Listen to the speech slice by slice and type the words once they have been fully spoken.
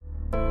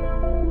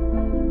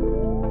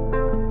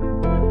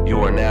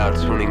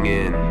now tuning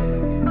in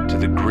to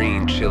the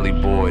Green Chili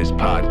Boys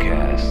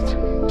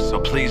podcast. So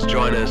please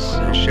join us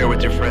and share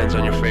with your friends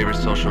on your favorite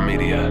social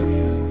media.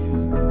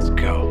 Let's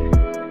go.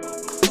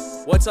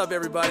 What's up,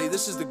 everybody?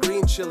 This is the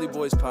Green Chili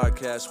Boys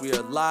podcast. We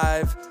are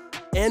live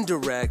and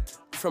direct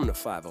from the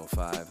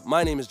 505.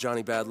 My name is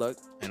Johnny Badluck.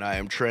 And I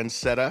am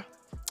Trendsetter.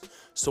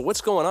 So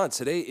what's going on?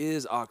 Today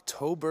is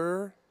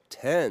October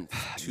 10th,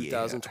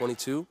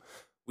 2022.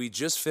 We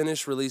just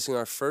finished releasing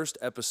our first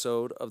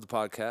episode of the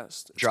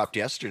podcast. Dropped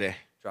yesterday,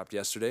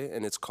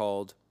 and it's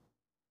called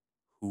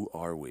Who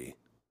Are We?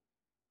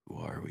 Who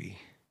are we?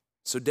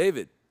 So,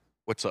 David.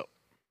 What's up?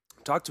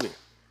 Talk to me.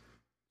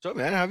 So,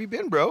 man, how have you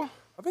been, bro?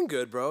 I've been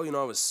good, bro. You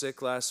know, I was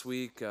sick last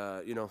week.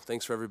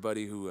 Thanks for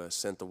everybody who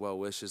sent the well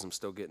wishes. I'm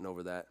still getting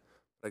over that.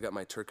 I got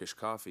my Turkish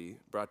coffee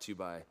brought to you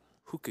by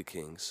Hookah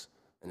Kings,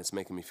 and it's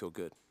making me feel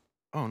good.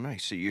 Oh,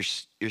 nice. So you're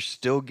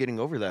still getting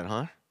over that,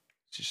 huh?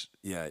 It's just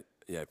Yeah,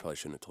 I probably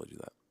shouldn't have told you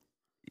that.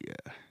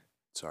 yeah.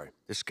 Sorry.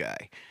 This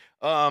guy.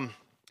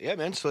 Yeah,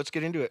 man. So let's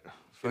get into it.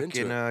 Get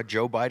into Fucking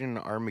Joe Biden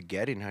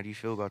Armageddon. How do you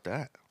feel about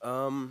that?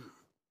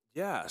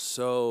 Yeah.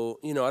 So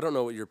I don't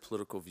know what your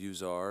political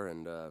views are,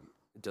 and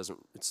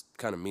it's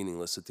kind of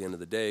meaningless at the end of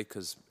the day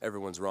because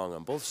everyone's wrong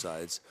on both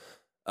sides.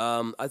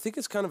 I think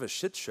it's kind of a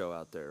shit show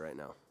out there right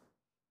now.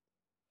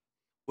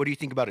 What do you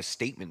think about his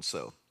statements,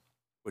 though?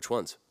 Which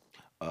ones?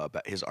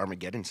 About his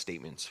Armageddon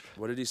statements.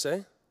 What did he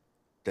say?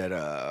 That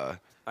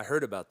I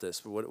heard about this,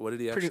 but what did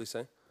he actually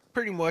say?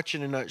 Pretty much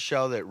in a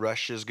nutshell that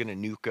Russia's gonna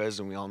nuke us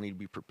and we all need to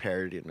be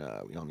prepared and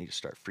we all need to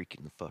start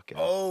freaking the fuck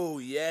out. Oh,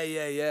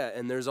 yeah.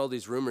 And there's all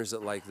these rumors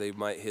that like they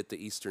might hit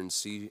the eastern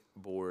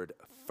seaboard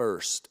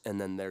first,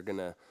 and then they're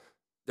gonna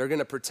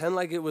pretend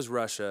like it was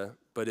Russia,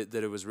 but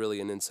that it was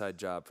really an inside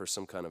job for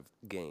some kind of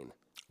gain.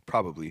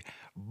 Probably.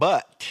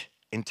 But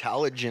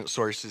intelligence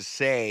sources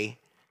say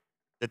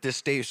that this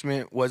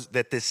statement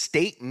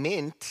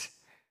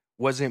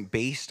wasn't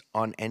based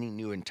on any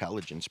new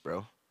intelligence,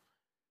 bro.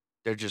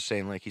 They're just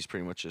saying like he's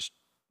pretty much just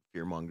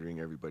fear-mongering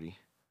everybody.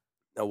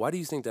 Now, why do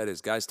you think that is?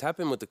 Guys, tap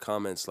in with the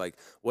comments. Like,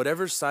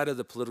 whatever side of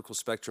the political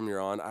spectrum you're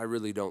on, I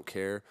really don't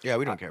care. Yeah,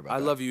 we don't care about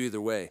that. I love you either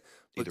way.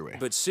 Either way.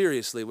 But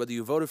seriously, whether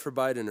you voted for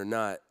Biden or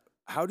not,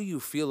 how do you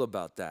feel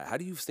about that? How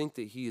do you think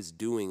that he is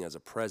doing as a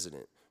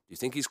president? Do you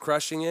think he's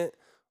crushing it,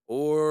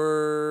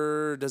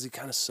 or does he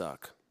kind of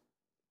suck?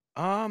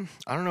 I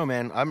don't know,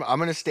 man. I'm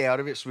gonna stay out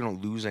of it so we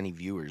don't lose any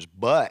viewers.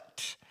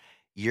 But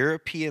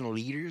European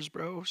leaders,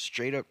 bro,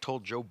 straight up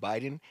told Joe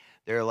Biden,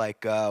 they're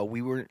like,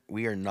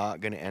 we are not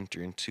gonna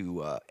enter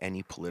into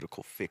any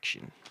political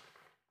fiction.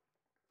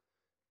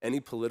 Any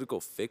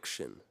political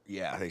fiction?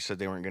 Yeah, they said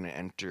they weren't gonna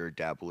enter or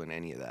dabble in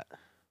any of that.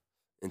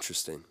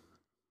 Interesting.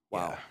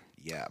 Wow.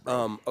 Yeah,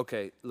 bro.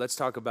 Okay, let's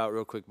talk about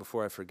real quick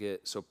before I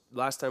forget. So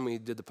last time we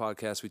did the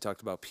podcast, we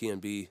talked about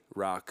PNB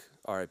Rock,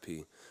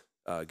 RIP,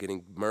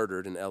 getting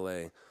murdered in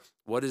LA.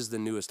 What is the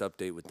newest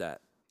update with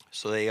that?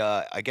 So they,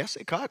 I guess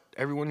they caught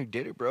everyone who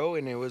did it, bro,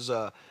 and it was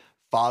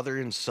father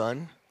and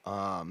son.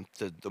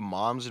 The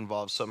mom's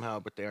involved somehow,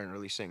 but they aren't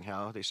really saying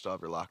how. They still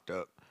have her locked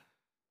up.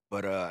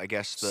 But I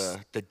guess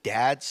the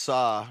dad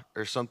saw,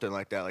 or something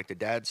like that. Like the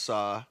dad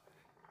saw,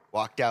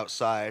 walked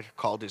outside,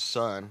 called his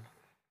son,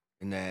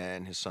 and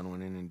then his son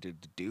went in and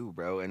did the do,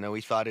 bro. And then we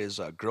thought his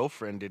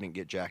girlfriend didn't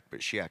get jacked,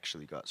 but she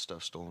actually got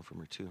stuff stolen from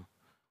her too.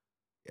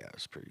 Yeah,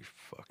 it's pretty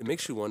fucked. It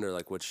makes you wonder,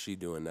 like, what's she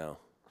doing now?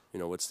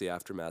 What's the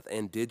aftermath?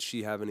 And did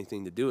she have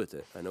anything to do with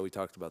it? I know we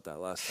talked about that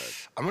last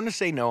time. I'm going to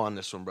say no on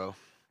this one, bro.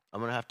 I'm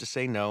going to have to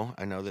say no.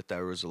 I know that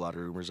there was a lot of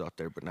rumors out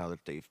there, but now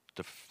that the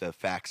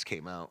facts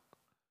came out,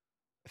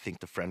 I think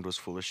the friend was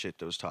full of shit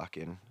that was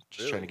talking,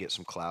 just trying to get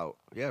some clout.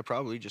 Yeah,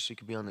 probably, just so you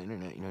could be on the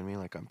internet, you know what I mean?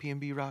 Like, I'm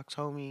PNB Rocks,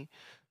 homie.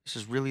 This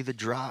is really the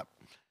drop.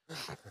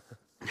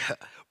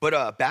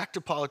 But back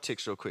to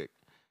politics real quick.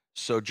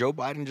 So Joe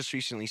Biden just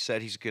recently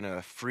said he's going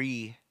to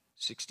free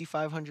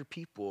 6,500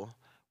 people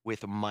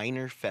with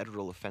minor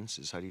federal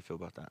offenses. How do you feel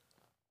about that?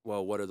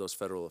 Well, what are those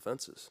federal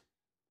offenses?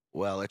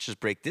 Well, let's just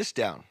break this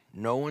down.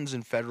 No one's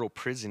in federal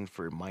prison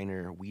for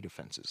minor weed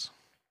offenses.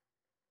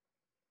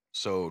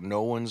 So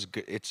no one's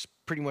it's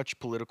pretty much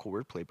political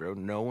wordplay, bro.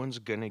 No one's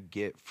going to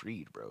get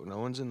freed, bro. No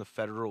one's in the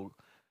federal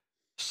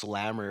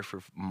slammer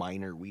for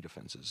minor weed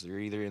offenses. They're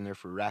either in there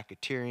for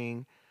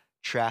racketeering,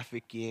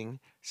 trafficking,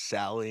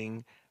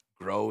 selling,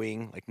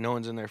 growing. Like, no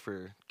one's in there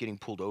for getting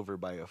pulled over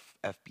by a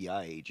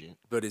FBI agent.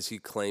 But is he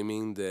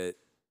claiming that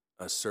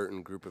a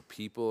certain group of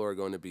people are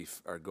going to be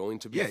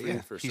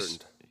freed for certain?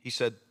 He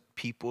said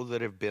people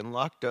that have been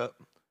locked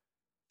up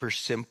for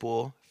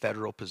simple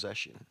federal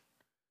possession.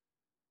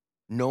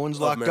 No one's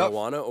locked up. Of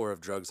marijuana or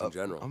of drugs in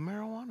general? Of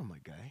marijuana, my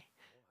guy.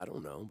 I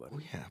don't know, but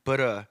yeah.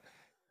 But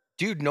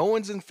dude, no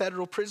one's in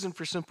federal prison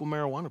for simple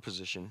marijuana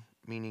possession,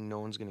 meaning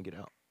no one's gonna get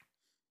out.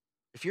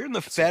 If you're in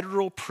the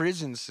federal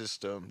prison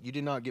system, you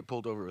did not get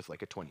pulled over with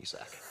like a 20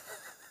 sack.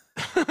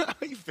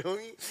 You feel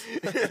me?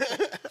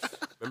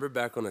 Remember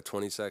back when a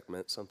 20 sack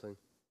meant something?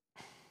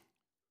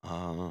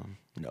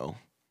 No.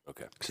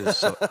 Okay.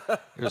 It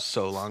was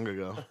so long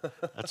ago.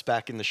 That's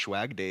back in the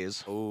swag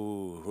days.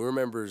 Oh, who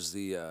remembers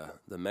the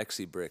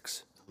Mexi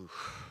bricks?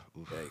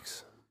 Oof.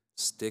 Yikes.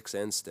 Sticks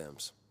and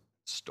stems.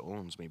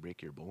 Stones may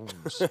break your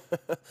bones.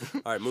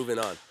 All right, moving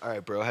on. All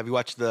right, bro. Have you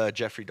watched the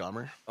Jeffrey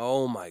Dahmer?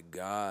 Oh my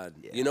God.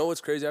 Yeah. You know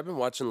what's crazy? I've been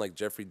watching like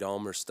Jeffrey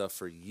Dahmer stuff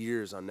for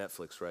years on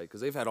Netflix, right?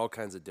 Because they've had all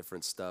kinds of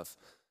different stuff,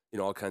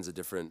 all kinds of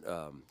different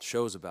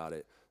shows about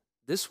it.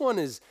 This one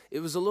it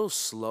was a little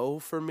slow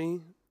for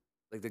me.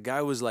 Like the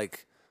guy was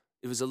like,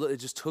 it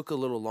just took a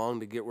little long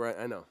to get where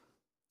I know.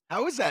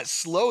 How is that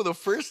slow? The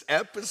first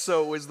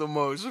episode was the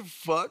most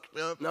fucked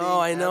up. No,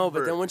 I know, but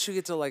ever. then once you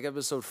get to like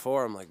episode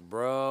 4, I'm like,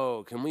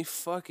 bro, can we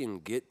fucking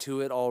get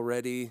to it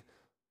already?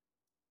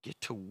 Get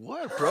to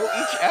what, bro?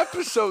 Each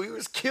episode, he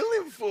was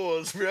killing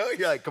fools, bro.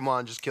 You're like, come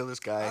on, just kill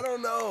this guy. I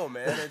don't know,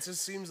 man. It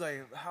just seems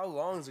like, how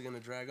long is it going to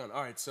drag on?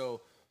 All right,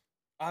 so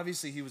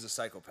obviously he was a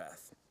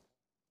psychopath.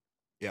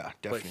 Yeah,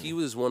 definitely. But he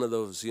was one of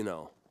those,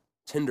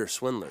 Tinder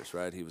swindlers,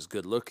 right? He was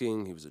good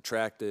looking. He was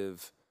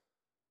attractive.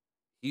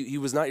 He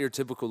was not your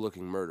typical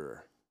looking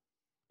murderer.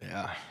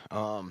 Yeah.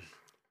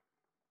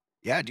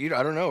 Yeah, dude,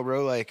 I don't know,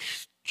 bro. Like,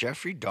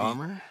 Jeffrey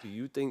Dahmer? Do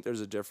you think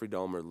there's a Jeffrey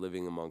Dahmer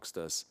living amongst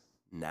us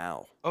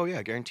now? Oh,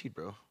 yeah, guaranteed,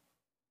 bro.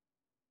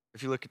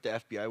 If you look at the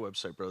FBI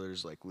website, bro,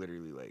 there's like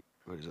literally like,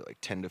 what is it, like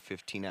 10 to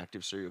 15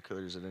 active serial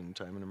killers at any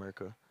time in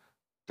America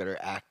that are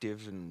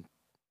active and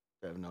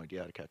I have no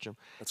idea how to catch them.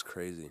 That's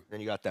crazy. Then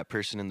you got that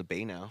person in the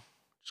Bay now,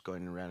 just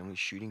going and randomly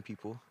shooting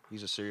people.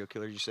 He's a serial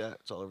killer, you see that?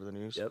 It's all over the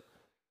news. Yep.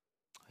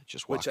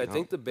 Just Which I walking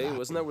think out the Bay, wasn't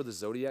that laughing. where the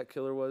Zodiac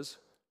killer was?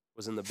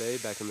 Was in the Bay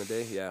back in the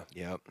day? Yeah.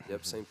 Yep.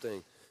 Yep, same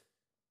thing.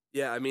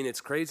 Yeah, I mean,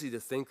 it's crazy to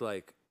think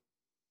like,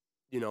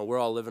 we're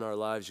all living our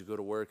lives. You go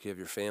to work, you have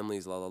your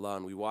families, la, la, la,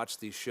 and we watch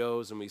these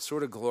shows and we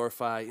sort of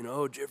glorify,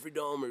 oh, Jeffrey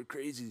Dahmer,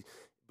 crazy.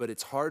 But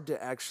it's hard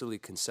to actually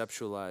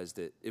conceptualize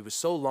that. It was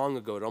so long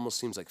ago, it almost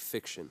seems like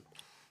fiction.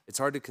 It's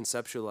hard to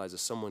conceptualize if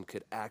someone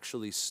could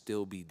actually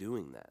still be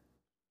doing that.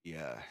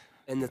 Yeah.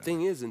 And the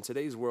thing is, in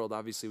today's world,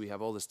 obviously we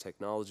have all this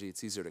technology.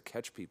 It's easier to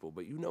catch people,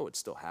 but it's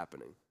still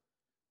happening.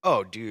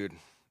 Oh, dude.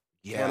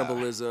 Yeah.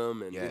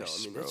 Cannibalism and,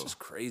 Yes, it's bro. just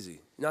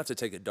crazy. Not to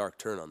take a dark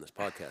turn on this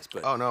podcast,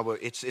 but Oh, no, but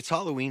it's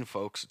Halloween,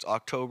 folks. It's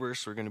October,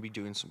 so we're going to be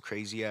doing some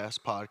crazy-ass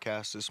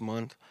podcasts this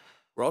month.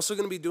 we're also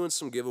going to be doing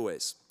some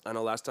giveaways. I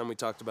know last time we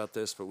talked about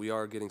this, but we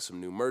are getting some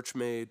new merch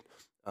made.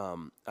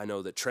 I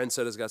know that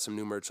Trendset has got some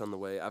new merch on the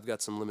way. I've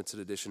got some limited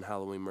edition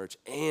Halloween merch,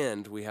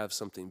 and we have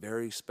something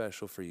very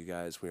special for you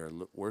guys. We are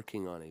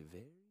working on a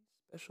very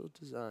special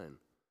design.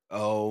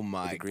 Oh,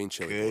 my Green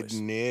Chili Boys.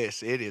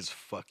 goodness. It is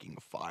fucking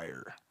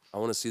fire. I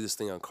want to see this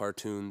thing on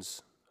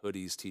cartoons,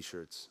 hoodies,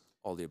 T-shirts,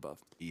 all the above.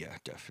 Yeah,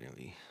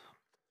 definitely.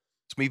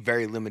 It's going to be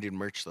very limited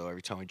merch, though.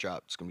 Every time we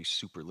drop, it's going to be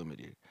super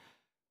limited.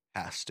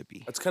 Has to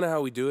be. That's kind of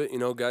how we do it,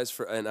 guys.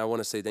 And I want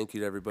to say thank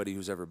you to everybody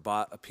who's ever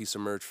bought a piece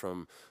of merch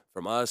from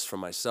us, from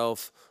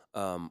myself.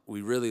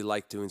 We really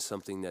like doing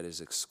something that is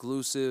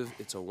exclusive.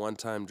 It's a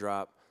one-time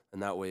drop,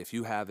 and that way, if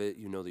you have it,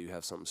 you know that you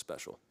have something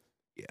special.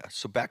 Yeah.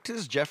 So back to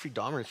this Jeffrey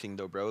Dahmer thing,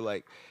 though, bro.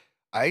 Like,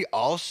 I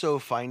also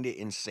find it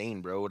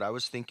insane, bro. What I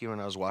was thinking when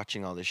I was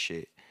watching all this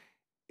shit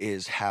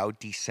is how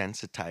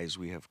desensitized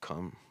we have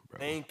come, bro.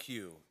 Thank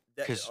you.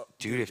 Because,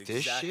 dude, if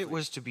this shit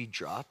was to be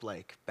dropped,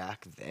 like,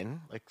 back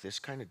then, like, this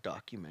kind of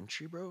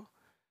documentary, bro,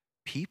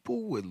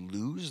 people would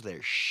lose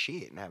their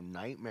shit and have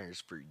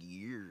nightmares for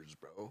years,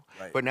 bro.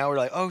 Right. But now we're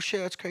like, oh,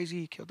 shit, that's crazy.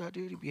 He killed that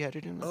dude. He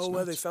beheaded him. That's Oh,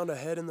 well, they nuts." found a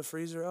head in the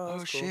freezer. Oh,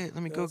 that's cool. shit,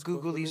 let me go that's cool.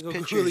 Google Let me these go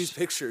Google pictures. these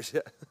pictures,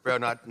 yeah. Bro,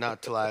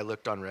 not till I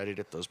looked on Reddit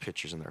at those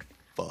pictures and they're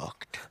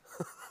fucked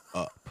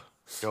up.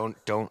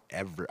 Don't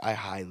ever. I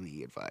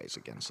highly advise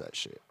against that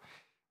shit.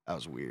 That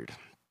was weird.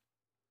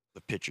 The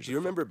pictures. Do you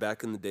remember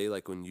back in the day,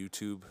 like when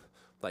YouTube,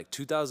 like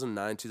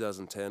 2009,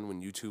 2010, when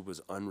YouTube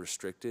was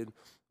unrestricted?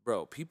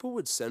 Bro, people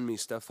would send me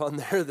stuff on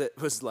there that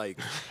was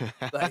like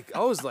I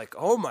was like,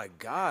 oh my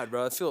God,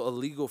 bro, I feel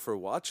illegal for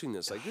watching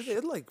this. Like, dude, they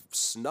had like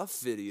snuff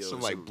videos.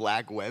 some like and,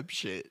 black web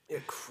shit.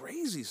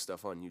 crazy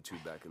stuff on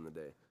YouTube back in the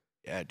day.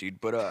 Yeah,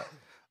 dude. But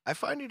I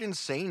find it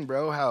insane,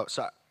 bro. How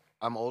so?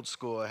 I'm old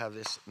school. I have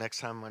this. Next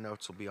time my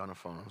notes will be on a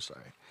phone. I'm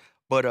sorry,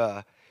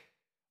 but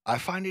I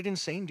find it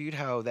insane, dude.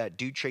 How that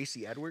dude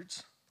Tracy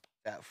Edwards,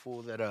 that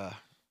fool that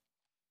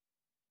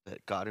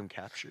got him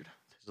captured,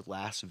 his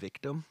last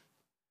victim.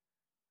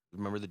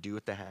 Remember the dude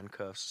with the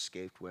handcuffs,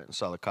 escaped, went and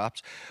saw the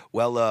cops?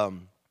 Well,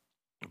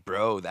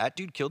 bro, that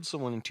dude killed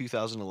someone in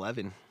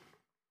 2011.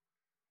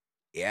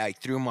 Yeah, he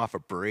threw him off a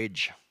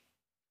bridge.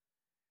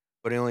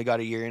 But he only got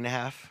a year and a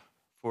half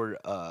for,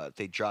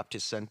 they dropped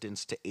his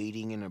sentence to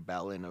aiding and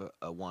abetting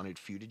a wanted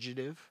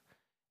fugitive.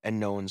 And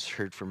no one's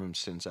heard from him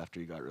since after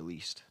he got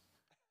released.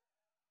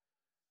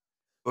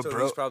 But So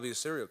bro, he's probably a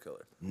serial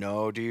killer.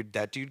 no, dude,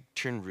 that dude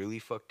turned really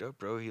fucked up,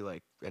 bro. He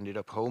like ended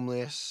up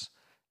homeless,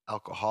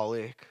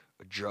 alcoholic,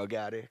 a drug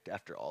addict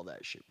after all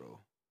that shit, bro.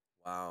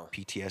 Wow.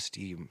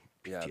 PTSD.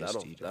 Yeah,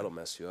 PTSD, that'll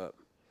mess you up.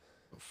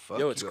 Fuck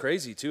Yo, it's you.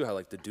 crazy too how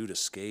like the dude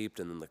escaped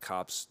and then the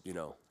cops,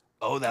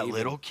 Oh, that Even-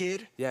 little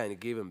kid? yeah, and he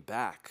gave him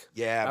back.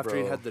 Yeah, After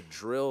bro. he had the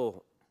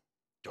drill.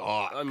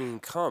 Dog. I mean,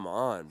 come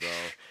on, bro.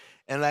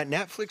 And that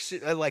Netflix,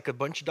 like a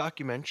bunch of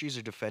documentaries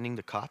are defending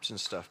the cops and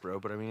stuff, bro.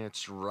 But I mean,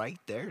 it's right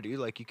there, dude.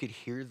 Like you could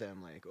hear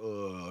them, like,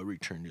 "Oh,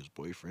 returned his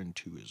boyfriend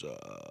to his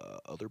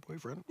other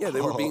boyfriend." Yeah,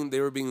 they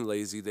were being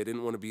lazy. They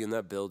didn't want to be in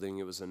that building.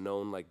 It was a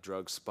known like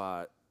drug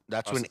spot.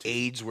 That's when prostitution.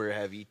 AIDS were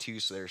heavy too,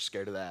 so they're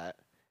scared of that.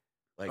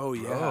 Like, Oh,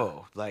 yeah.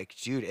 bro, like,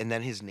 dude. And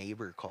then his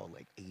neighbor called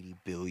like 80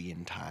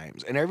 billion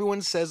times, and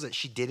everyone says that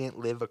she didn't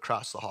live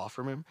across the hall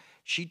from him.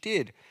 She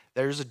did.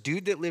 There's a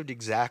dude that lived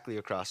exactly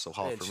across the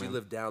hall And from she him.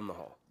 lived down the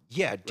hall.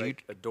 Yeah, dude.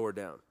 Right? A door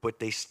down. But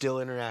they still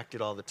interacted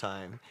all the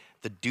time.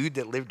 The dude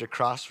that lived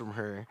across from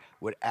her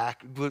would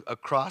act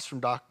across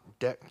from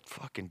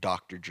fucking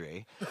Dr.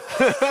 Dre.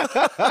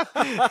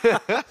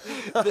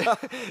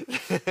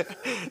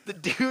 the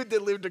dude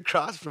that lived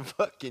across from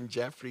fucking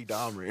Jeffrey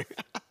Dahmer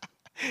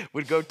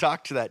would go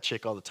talk to that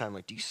chick all the time.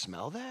 Like, do you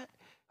smell that?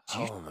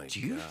 Oh my God.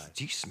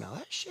 Do you smell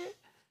that shit?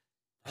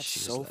 That's She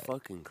was so like,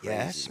 fucking crazy.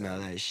 Yeah, I smell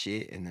man. that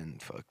shit, and then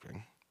fuck, bro.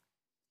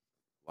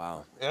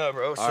 Wow. Yeah,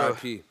 bro. So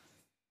R.I.P.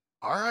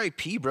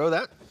 R.I.P., bro.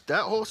 That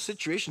whole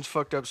situation's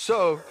fucked up.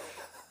 So,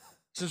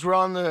 since we're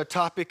on the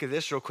topic of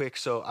this real quick,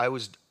 so I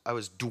was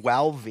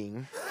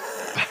dwelving.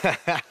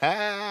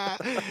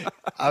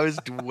 I was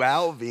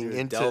dwelving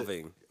into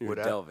delving. You're what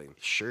I- delving.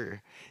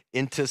 Sure.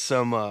 Into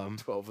some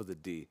 12 with a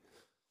D.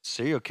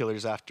 serial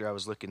killers after I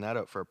was looking that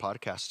up for a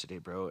podcast today,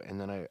 bro.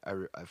 And then I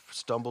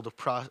stumbled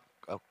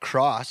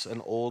across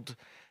an old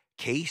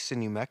case in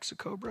New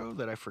Mexico, bro,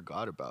 that I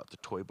forgot about, the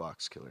Toy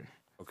Box Killer.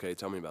 Okay,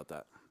 tell me about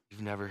that.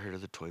 You've never heard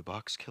of the Toy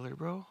Box Killer,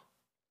 bro?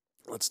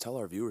 Let's tell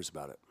our viewers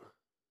about it.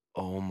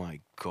 Oh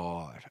my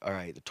God. All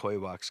right, the Toy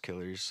Box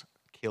Killer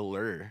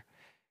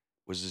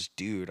was this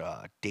dude,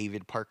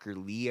 David Parker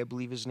Lee, I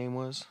believe his name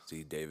was.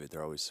 See, David,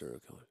 they're always serial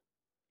killers.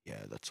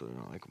 Yeah, that's what I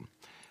don't like him.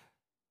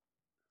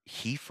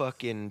 He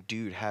fucking,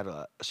 dude, had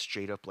a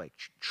straight up like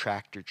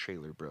tractor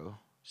trailer, bro.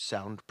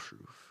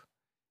 Soundproof.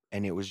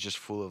 And it was just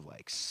full of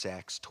like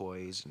sex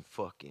toys and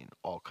fucking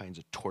all kinds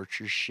of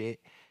torture shit.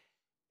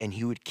 And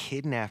he would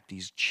kidnap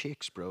these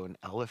chicks, bro, in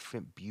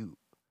Elephant Butte.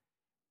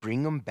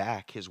 Bring them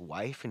back. His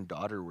wife and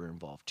daughter were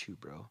involved too,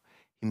 bro.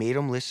 He made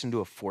them listen to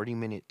a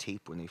 40-minute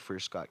tape when they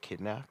first got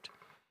kidnapped.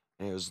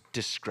 And it was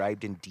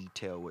described in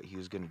detail what he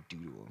was going to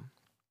do to them.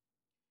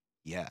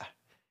 Yeah.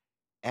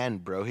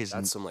 And, bro,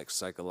 That's some like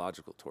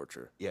psychological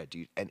torture. yeah,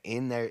 dude. And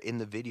in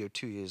the video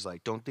too, he was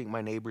like, don't think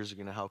my neighbors are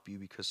going to help you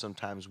because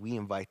sometimes we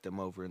invite them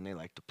over and they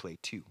like to play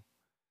too.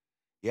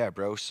 Yeah,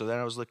 bro. So then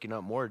I was looking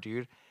up more,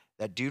 dude.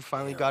 That dude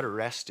finally got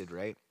arrested,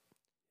 right?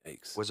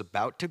 Yikes. Was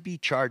about to be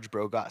charged,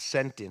 bro. Got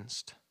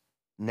sentenced.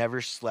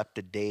 Never slept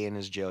a day in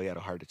his jail. He had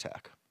a heart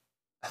attack.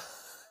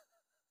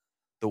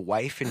 The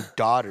wife and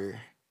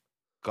daughter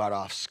got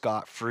off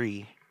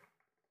scot-free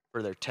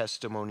for their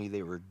testimony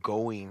they were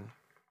going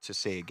to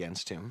say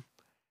against him.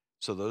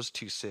 So those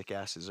two sick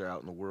asses are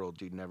out in the world,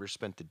 dude. Never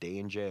spent a day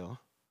in jail.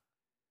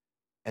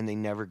 And they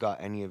never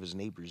got any of his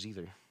neighbors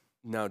either.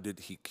 Now, did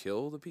he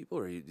kill the people,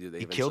 or did they?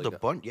 He killed a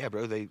eventually bunch. Yeah,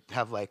 bro. They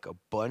have like a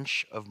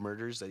bunch of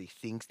murders that he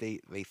thinks they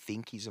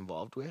think he's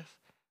involved with,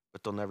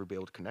 but they'll never be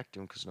able to connect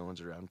him because no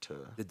one's around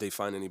to. Did they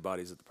find any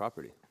bodies at the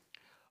property?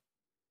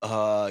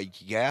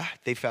 Yeah,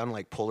 they found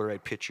like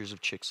Polaroid pictures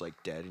of chicks like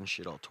dead and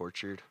shit, all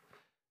tortured.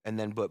 And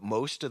then, but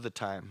most of the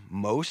time,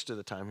 here's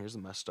the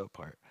messed up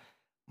part.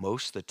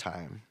 Most of the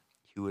time,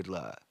 he would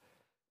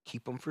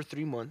keep them for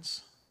 3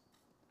 months,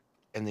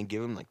 and then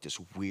give them like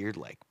this weird,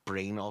 like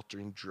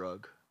brain-altering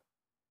drug,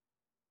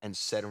 and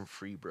set them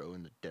free, bro,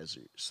 in the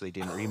desert. So they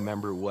didn't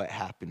remember what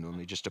happened to them.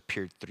 They just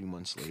appeared 3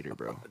 months later,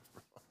 bro.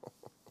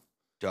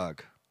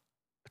 Dog,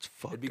 it's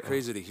fucked. It'd be up.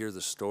 crazy to hear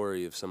the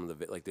story of some of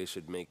the like. They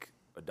should make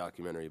a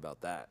documentary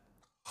about that.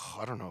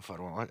 I don't know if I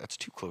don't want. That's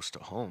too close to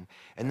home.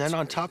 And then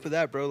on top of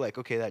that, bro, like,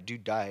 okay, that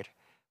dude died,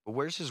 but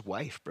where's his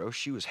wife, bro?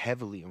 She was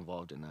heavily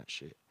involved in that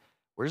shit.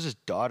 Where's his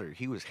daughter?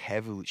 She was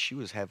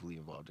heavily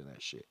involved in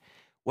that shit.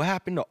 What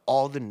happened to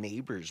all the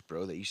neighbors,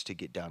 bro, that used to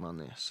get down on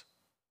this?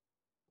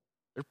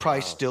 They're probably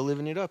Wow. still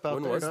living it up out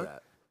When there. was dog.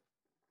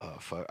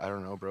 that? Fuck, I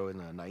don't know, bro. In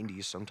the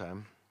 90s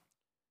sometime.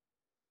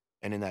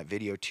 And in that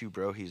video too,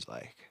 bro, he's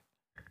like,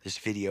 "This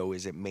video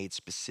isn't made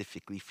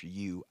specifically for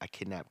you. I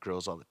kidnap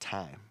girls all the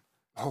time.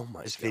 Oh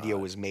my This God. video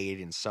was made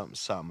in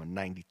something in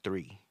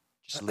 93.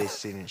 Just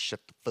listen and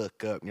shut the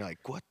fuck up." And you're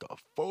like, what the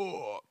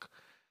fuck?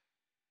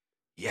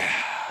 Yeah.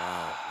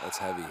 Wow, that's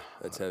heavy.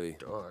 That's heavy.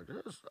 Dog,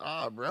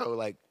 bro,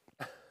 like,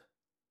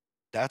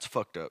 that's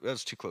fucked up.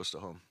 That's too close to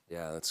home.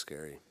 Yeah, that's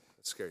scary.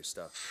 That's scary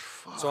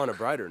stuff. So on a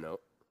brighter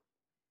note,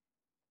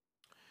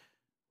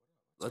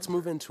 let's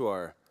move into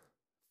our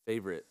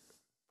favorite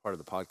part of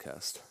the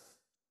podcast.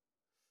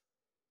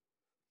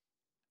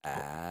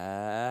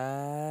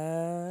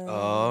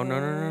 Oh,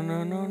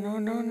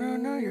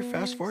 no. You're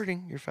fast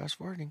forwarding.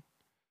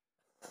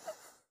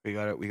 We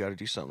gotta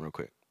do something real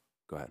quick.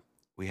 Go ahead.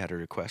 We had a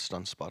request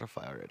on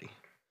Spotify already.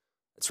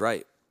 That's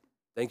right.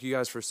 Thank you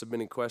guys for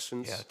submitting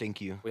questions. Yeah,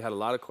 thank you. We had a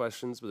lot of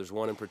questions, but there's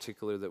one in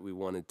particular that we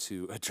wanted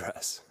to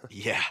address.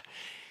 Yeah.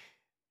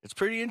 It's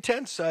pretty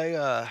intense.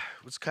 I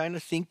was kind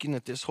of thinking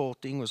that this whole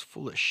thing was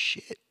full of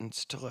shit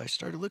until I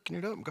started looking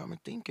it up and got me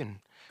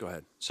thinking. Go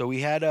ahead. So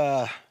we had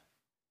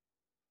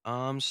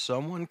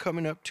someone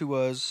coming up to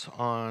us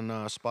on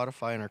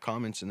Spotify in our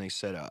comments, and they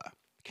said,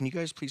 "Can you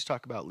guys please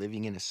talk about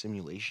living in a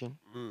simulation?"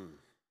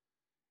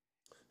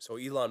 So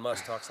Elon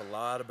Musk talks a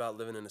lot about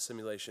living in a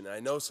simulation. And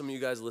I know some of you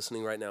guys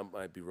listening right now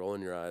might be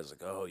rolling your eyes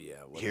like, oh,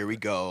 yeah. Here we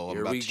go. I'm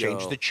Here about we to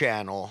change go. the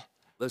channel.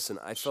 Listen,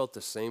 I felt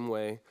the same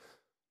way.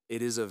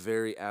 It is a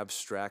very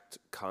abstract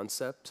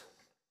concept.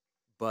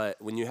 But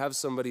when you have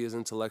somebody as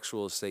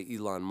intellectual as, say,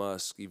 Elon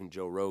Musk, even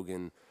Joe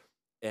Rogan,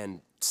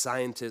 and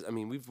scientists, I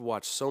mean, we've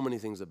watched so many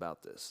things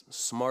about this.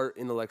 Smart,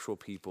 intellectual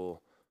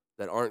people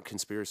that aren't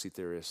conspiracy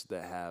theorists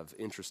that have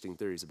interesting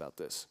theories about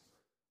this.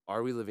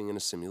 Are we living in a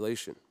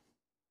simulation?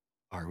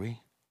 Are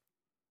we?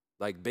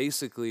 Like,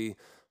 basically,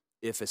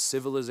 if a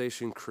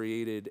civilization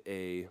created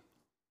a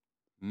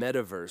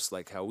metaverse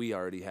like how we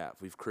already have,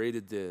 we've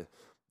created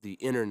the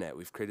internet,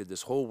 we've created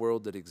this whole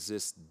world that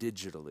exists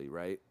digitally,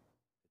 right?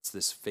 It's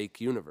this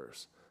fake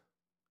universe.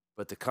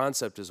 But the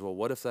concept is, well,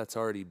 what if that's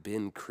already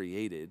been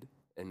created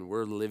and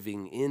we're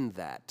living in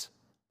that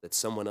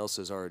someone else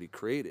has already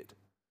created?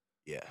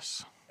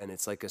 Yes. And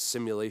it's like a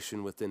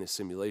simulation within a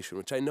simulation,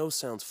 which I know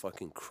sounds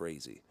fucking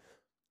crazy.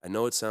 I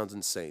know it sounds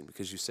insane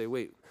because you say,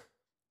 wait,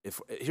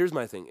 here's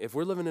my thing. If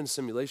we're living in a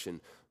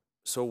simulation,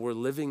 so we're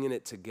living in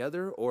it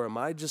together, or am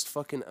I just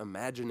fucking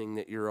imagining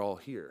that you're all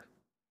here?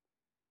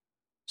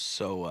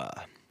 So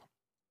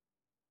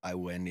I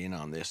went in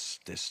on this.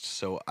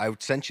 So I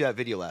sent you that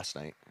video last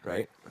night,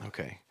 right?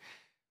 Okay.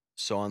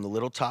 So on the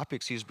little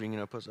topics he was bringing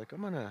up, I was like,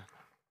 I'm gonna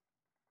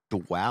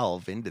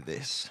delve into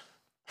this.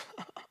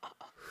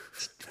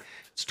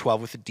 It's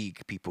 12 with a D,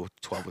 people.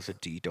 12 with a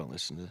D. Don't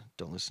listen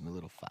to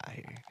Little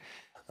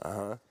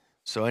Fire.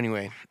 So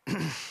anyway,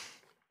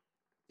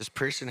 this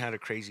person had a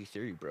crazy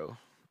theory, bro.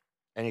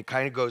 And it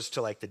kind of goes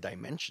to like the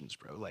dimensions,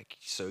 bro. Like,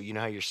 so you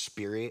know how your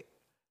spirit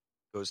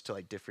goes to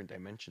like different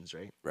dimensions,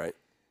 right? Right.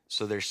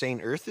 So they're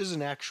saying Earth is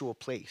an actual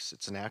place.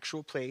 It's an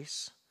actual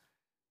place.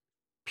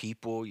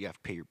 People, you have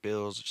to pay your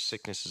bills,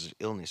 sickness is an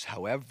illness.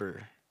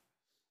 However,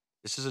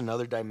 this is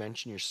another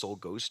dimension your soul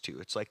goes to.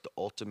 It's like the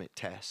ultimate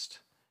test.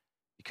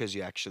 Because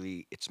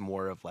it's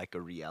more of like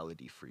a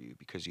reality for you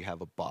because you have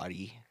a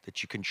body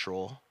that you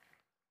control.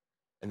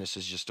 And this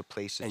is just a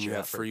place that And you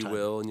have free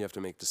will and you have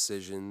to make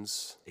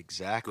decisions.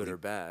 Exactly. Good or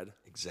bad.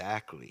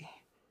 Exactly.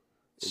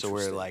 So we're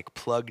Interesting. like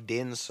plugged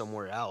in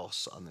somewhere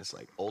else on this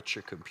like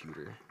ultra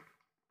computer.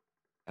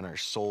 And our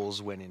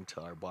souls went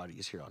into our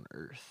bodies here on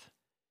Earth.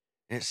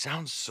 And it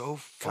sounds so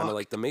Kind of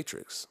like the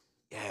Matrix.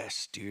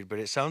 Yes, dude, but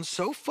it sounds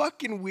so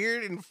fucking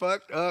weird and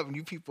fucked up. And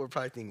you people are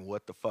probably thinking,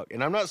 what the fuck?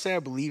 And I'm not saying I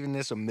believe in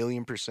this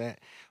 1,000,000%.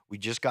 We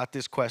just got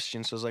this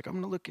question, so I was like, I'm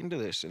gonna look into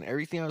this. And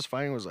everything I was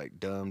finding was like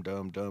dumb,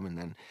 and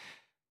then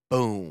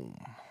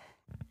boom.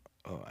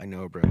 Oh, I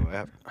know, bro.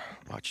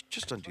 Watch,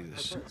 just undo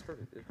this.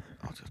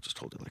 I'll just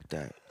hold it like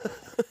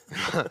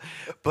that.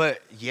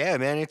 But yeah,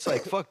 man, it's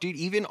like, fuck, dude,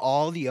 even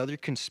all the other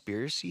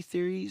conspiracy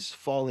theories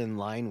fall in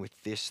line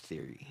with this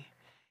theory.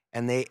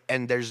 And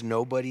there's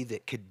nobody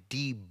that could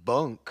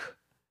debunk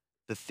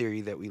the theory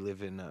that we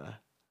live in.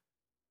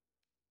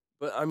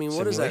 But I mean,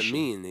 what does that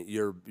Simulation. mean?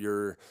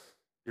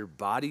 Your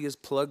body is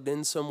plugged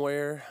in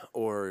somewhere,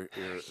 or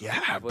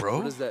Yeah, what, bro.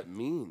 What does that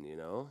mean? You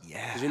know?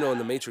 Yeah. Because you know, in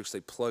the Matrix, they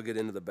plug it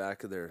into the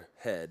back of their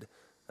head,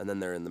 and then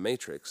they're in the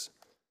Matrix.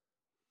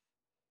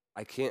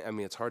 I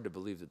mean, it's hard to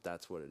believe that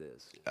that's what it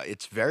is.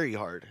 It's very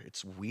hard.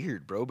 It's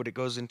weird, bro. But it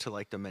goes into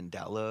like the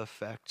Mandela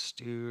effects,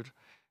 dude.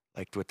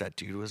 Like what that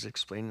dude was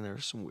explaining. There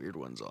were some weird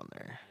ones on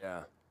there.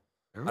 Yeah.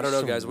 There I were don't know,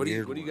 some guys. What do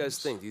weird you guys ones.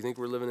 think? Do you think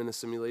we're living in a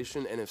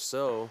simulation? And if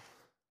so,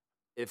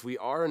 if we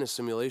are in a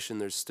simulation,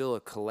 there's still a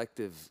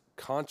collective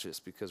conscious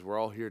because we're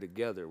all here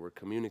together. We're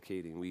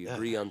communicating. We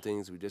agree on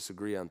things. We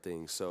disagree on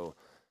things. So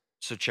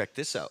check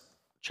this out.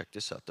 Check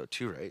this out though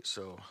too, right?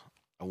 So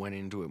I went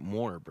into it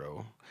more,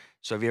 bro.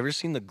 So have you ever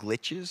seen the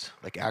glitches,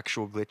 like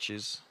actual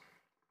glitches,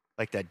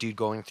 like that dude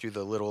going through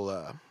the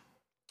little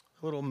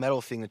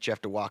metal thing that you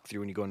have to walk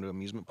through when you go into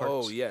amusement parks?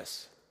 oh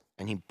yes.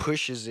 And he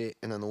pushes it,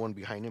 and then the one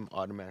behind him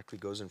automatically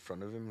goes in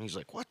front of him. And he's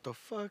like, what the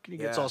fuck? And he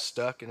gets Yeah. all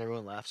stuck, and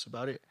everyone laughs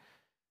about it.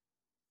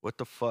 What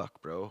the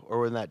fuck, bro? Or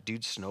when that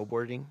dude's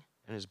snowboarding,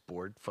 and his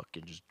board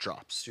fucking just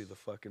drops through the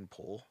fucking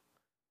pole.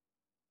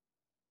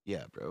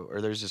 Yeah, bro. Or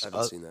there's this I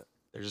haven't seen that.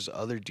 there's this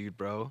other dude,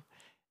 bro,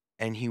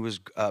 and he was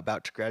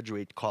about to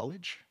graduate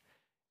college.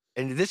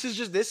 And this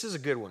is a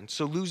good one.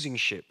 So losing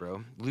shit,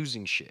 bro.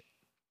 Losing shit.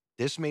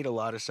 This made a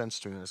lot of sense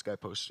to me when this guy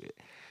posted it.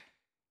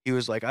 He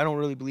was like, I don't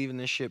really believe in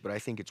this shit, but I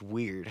think it's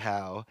weird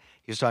how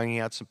he was talking. He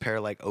had some pair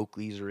of like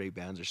Oakleys or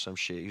Ray-Bans or some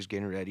shit. He was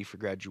getting ready for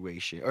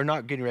graduation, or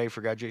not getting ready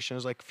for graduation. It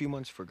was like a few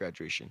months for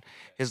graduation.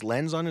 His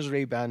lens on his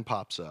Ray-Ban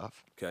pops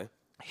off, Okay.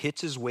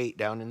 hits his weight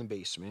down in the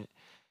basement.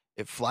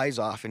 It flies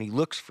off, and he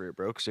looks for it,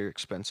 bro, because they're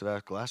expensive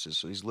ass glasses.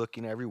 So he's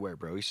looking everywhere,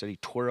 bro. He said he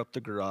tore up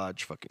the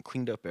garage, fucking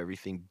cleaned up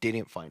everything,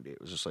 didn't find it.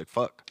 It was just like,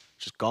 fuck,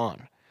 it's just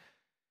gone.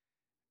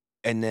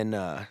 And then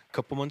a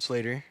couple months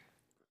later,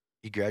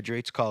 he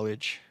graduates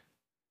college.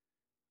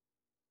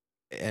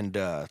 and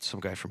some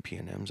guy from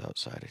PNM's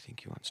outside. I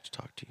think he wants to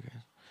talk to you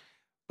guys.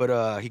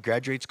 But he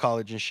graduates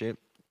college and shit,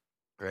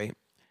 right?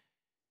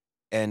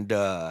 And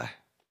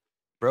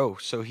bro,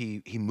 so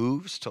he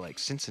moves to like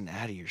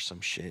Cincinnati or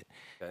some shit.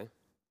 Okay.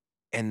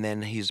 And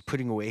then he's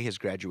putting away his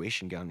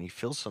graduation gown and he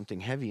feels something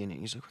heavy in it.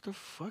 He's like, what the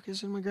fuck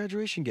is in my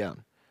graduation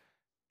gown?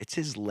 It's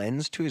his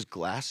lens to his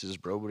glasses,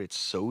 bro, but it's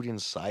sewed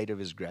inside of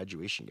his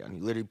graduation gown. He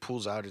literally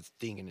pulls out his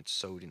thing and it's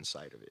sewed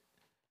inside of it.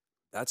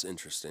 That's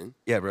interesting.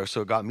 Yeah, bro. So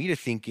it got me to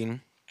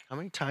thinking, how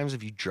many times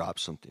have you dropped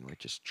something? Like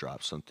just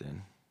dropped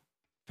something,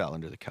 fell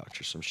under the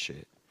couch or some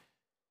shit.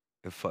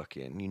 And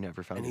fucking, you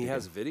never found it. And he again.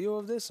 has video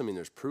of this? I mean,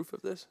 there's proof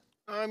of this?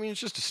 I mean,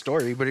 it's just a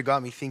story, but it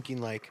got me thinking,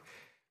 like,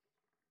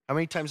 how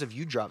many times have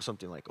you dropped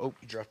something like, oh,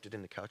 you dropped it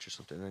in the couch or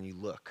something, and then you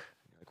look,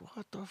 you're like,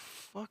 what the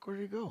fuck,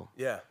 where'd it go?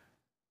 Yeah.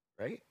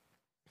 Right?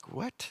 Like,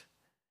 what?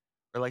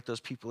 Or like those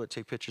people that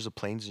take pictures of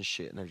planes and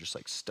shit, and they're just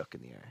like stuck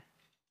in the air.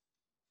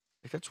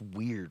 Like, that's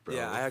weird, bro.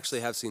 Yeah, I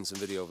actually have seen some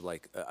video of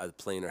like a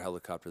plane or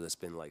helicopter that's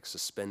been like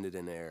suspended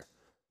in air.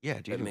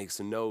 Yeah, dude. It makes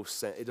no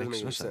sense. It doesn't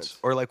make any sense.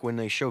 Or like when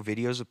they show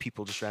videos of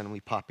people just randomly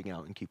popping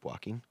out and keep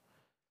walking.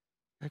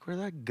 Like, where'd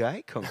that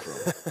guy come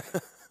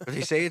from? But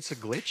they say it's a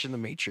glitch in the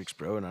Matrix,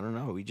 bro, and I don't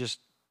know.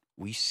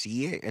 We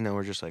see it, and then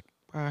we're just like,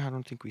 I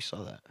don't think we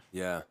saw that.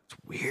 Yeah. It's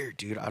weird,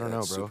 dude. I don't know,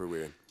 It's bro. super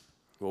weird.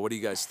 Well, what do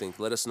you guys think?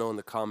 Let us know in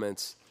the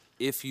comments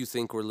if you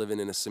think we're living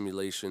in a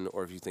simulation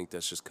or if you think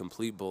that's just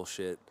complete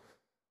bullshit.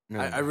 No,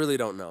 I really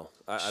don't know.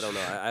 I don't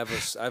know.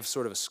 I have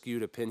sort of a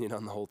skewed opinion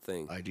on the whole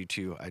thing. I do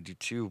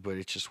too, but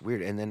it's just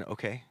weird. And then,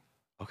 okay,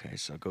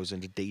 so it goes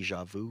into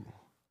deja vu.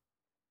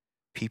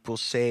 People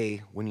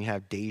say when you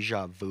have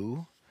deja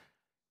vu,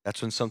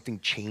 that's when something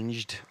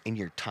changed in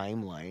your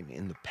timeline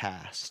in the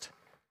past.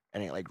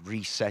 And it like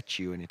resets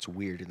you and it's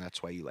weird. And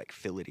that's why you like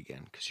feel it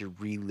again. Because you're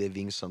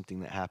reliving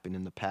something that happened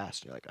in the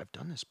past. You're like, I've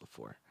done this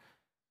before.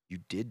 You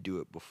did do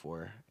it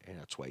before. And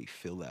that's why you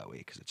feel that way,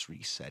 because it's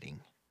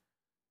resetting.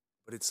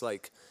 But it's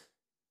like,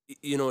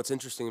 you know, what's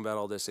interesting about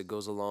all this, it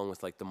goes along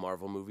with like the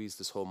Marvel movies,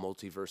 this whole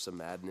multiverse of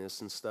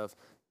madness and stuff.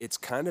 It's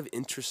kind of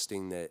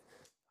interesting that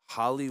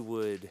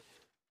Hollywood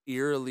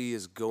eerily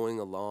is going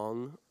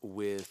along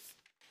with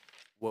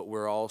what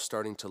we're all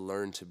starting to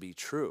learn to be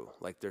true.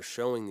 Like they're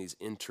showing these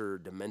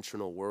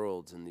interdimensional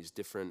worlds and these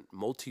different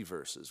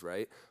multiverses,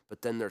 right?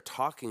 But then they're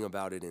talking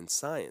about it in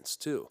science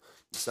too.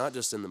 It's not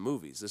just in the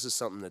movies. This is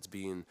something that's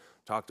being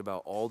talked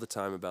about all the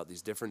time, about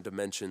these different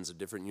dimensions of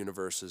different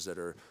universes that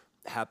are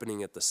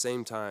happening at the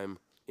same time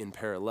in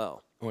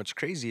parallel. What's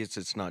crazy is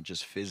it's not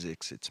just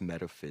physics, it's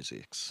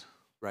metaphysics.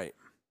 Right.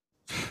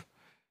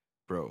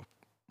 Bro,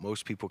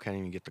 most people can't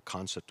even get the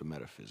concept of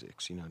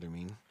metaphysics, you know what I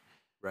mean?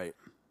 Right.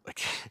 Like,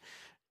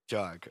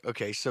 jog.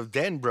 Okay, so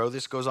then, bro,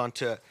 this goes on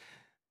to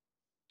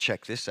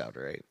check this out,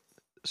 all right?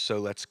 So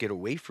let's get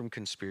away from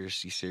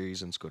conspiracy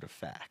theories and let's go to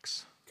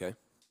facts. Okay.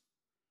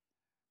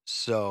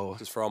 So,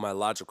 Just for all my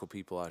logical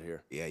people out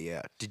here.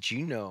 yeah. Did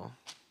you know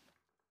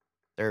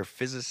there are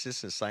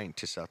physicists and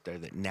scientists out there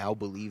that now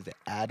believe that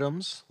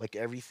atoms, like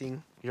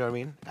everything, you know what I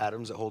mean?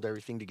 Atoms that hold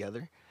everything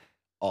together,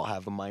 all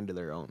have a mind of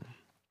their own.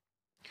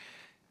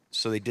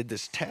 So they did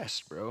this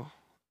test, bro.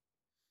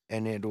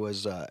 And it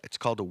was, it's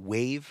called a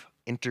wave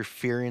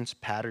interference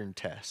pattern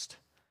test.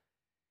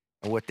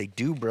 And what they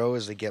do, bro,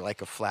 is they get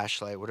like a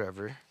flashlight,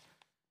 whatever,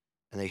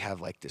 and they have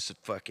like this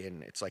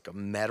fucking, it's like a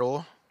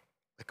metal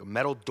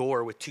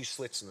door with two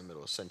slits in the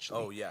middle, essentially.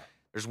 Oh, yeah.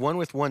 There's one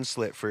with one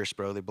slit first,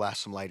 bro. They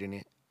blast some light in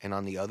it. And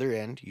on the other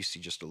end, you see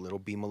just a little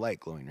beam of light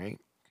glowing, right?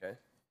 Okay.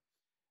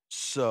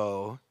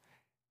 So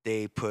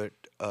they put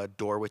a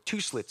door with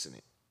two slits in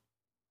it.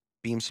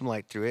 Beam some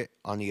light through it.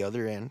 On the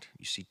other end,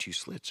 you see two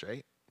slits,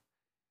 right?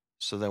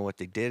 So then what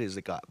they did is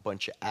they got a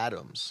bunch of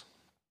atoms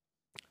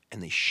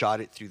and they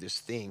shot it through this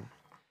thing.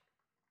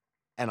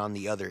 And on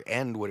the other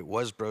end, what it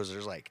was, bros,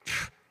 there's like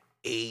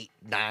 8,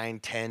 9,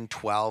 10,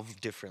 12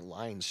 different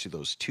lines to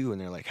those two.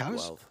 And they're like, how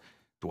is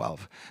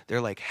 12?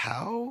 They're like,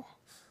 how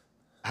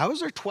is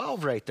there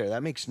 12 right there?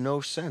 That makes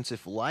no sense.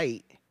 If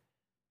light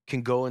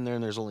can go in there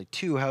and there's only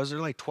 2, how is there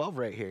like 12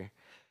 right here?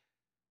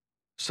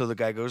 So the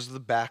guy goes to the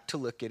back to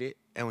look at it.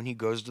 And when he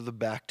goes to the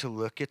back to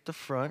look at the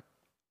front,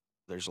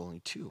 there's only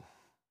 2.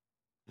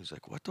 He's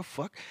like, what the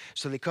fuck?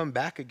 So they come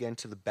back again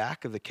to the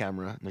back of the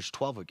camera, and there's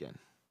 12 again.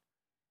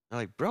 They're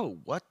like, bro,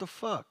 what the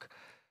fuck?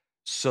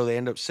 So they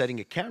end up setting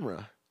a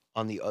camera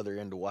on the other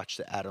end to watch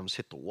the atoms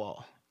hit the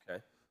wall.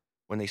 Okay.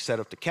 When they set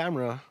up the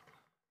camera,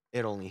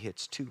 it only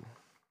hits 2.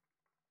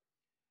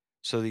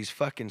 So these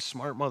fucking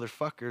smart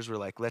motherfuckers were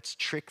like, let's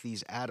trick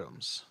these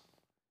atoms.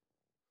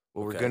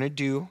 What we're going to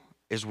do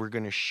is we're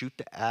going to shoot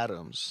the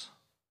atoms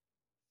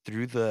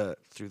through the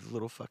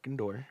little fucking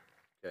door.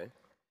 Okay.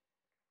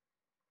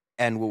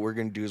 And what we're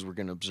going to do is we're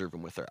going to observe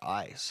them with our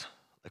eyes.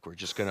 Like, we're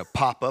just going to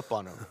pop up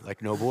on them.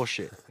 Like, no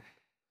bullshit.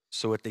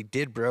 So what they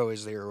did, bro,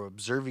 is they were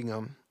observing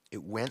them.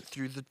 It went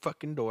through the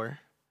fucking door.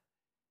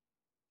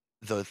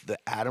 The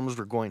atoms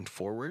were going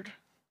forward.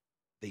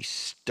 They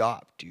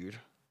stopped, dude.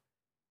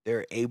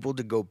 They're able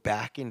to go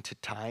back into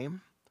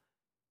time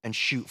and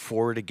shoot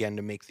forward again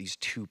to make these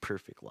 2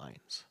 perfect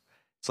lines.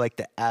 It's like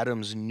the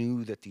Adams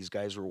knew that these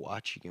guys were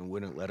watching and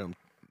wouldn't let them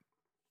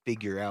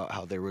figure out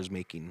how they was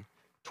making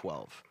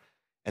 12.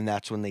 And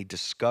that's when they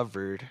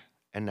discovered,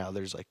 and now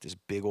there's like this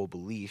big old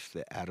belief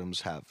that atoms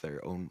have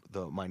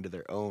the mind of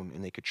their own,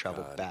 and they could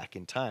travel back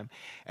in time.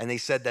 And they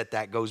said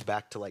that goes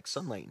back to like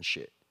sunlight and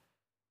shit.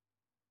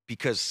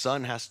 Because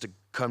sun has to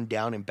come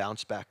down and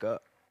bounce back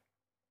up.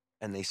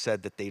 And they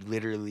said that they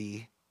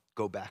literally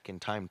go back in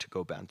time to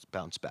go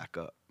bounce back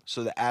up.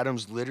 So the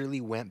atoms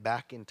literally went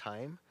back in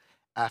time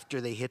after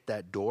they hit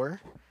that door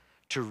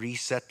to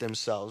reset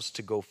themselves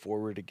to go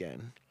forward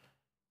again,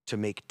 to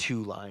make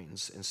 2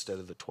 lines instead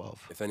of the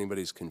 12. If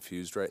anybody's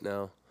confused right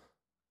now.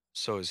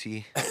 So is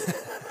he.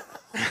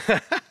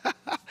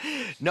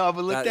 No,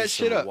 but look that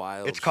shit up.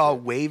 It's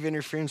called wave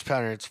interference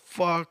pattern. It's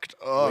fucked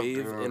up.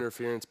 Wave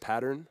interference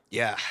pattern?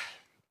 Yeah.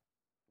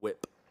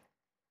 Whip.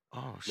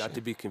 Oh, shit. Not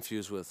to be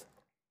confused with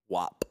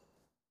WAP.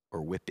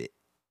 Or whip it.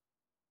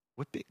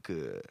 Whip it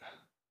good.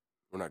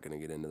 We're not going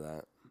to get into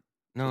that.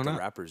 No, what no. The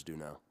rappers do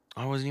now.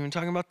 I wasn't even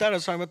talking about that. I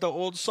was talking about the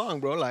old song,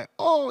 bro. Like,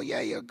 oh,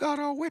 yeah, you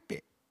gotta whip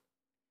it.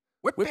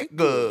 Whip it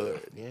good.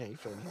 Yeah, you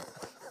feel me?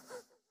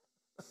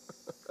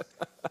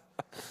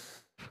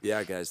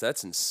 Yeah, guys,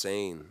 that's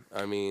insane.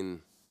 I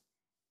mean,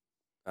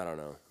 I don't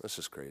know. That's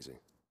just crazy.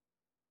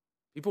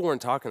 People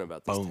weren't talking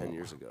about this 10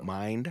 years ago.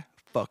 Mind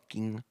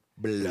fucking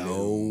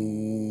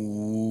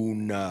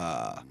blown.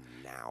 Now.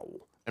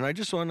 And I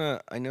just want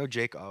to, I know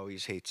Jake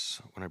always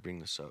hates when I bring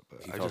this up.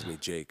 But He calls me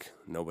Jake.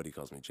 Nobody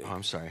calls me Jake. Oh,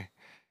 I'm sorry.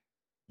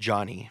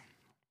 Johnny.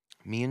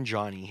 Me and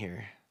Johnny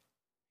here.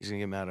 He's going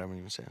to get mad. I'm not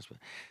even saying this, but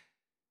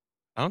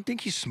I don't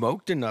think he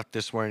smoked enough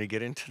this morning to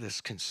get into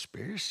this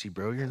conspiracy,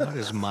 bro. You're not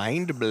as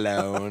mind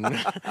blown.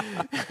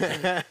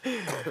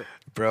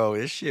 Bro,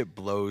 this shit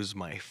blows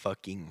my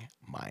fucking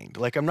mind.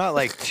 Like, I'm not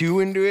like too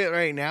into it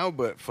right now,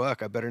 but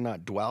fuck, I better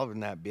not dwell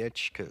in that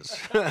bitch, because.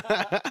 All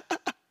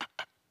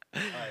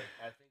right,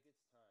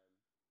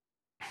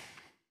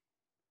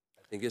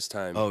 I think it's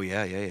time. Oh,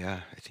 yeah.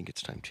 I think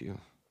it's time too.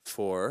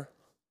 For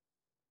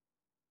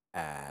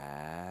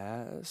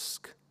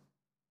Ask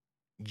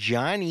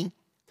Johnny.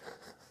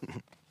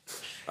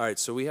 All right,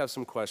 so we have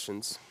some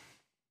questions.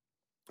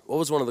 What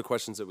was one of the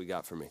questions that we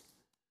got for me?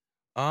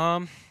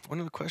 One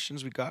of the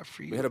questions we got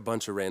for you. We had a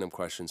bunch of random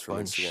questions from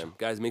Instagram.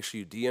 Guys, make sure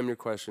you DM your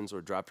questions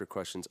or drop your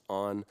questions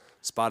on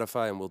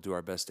Spotify, and we'll do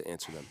our best to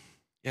answer them.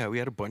 Yeah, we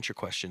had a bunch of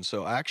questions.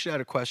 So I actually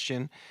had a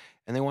question,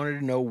 and they wanted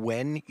to know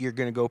when you're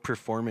going to go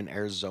perform in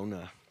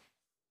Arizona.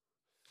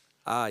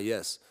 Ah,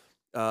 yes.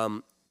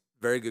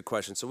 Very good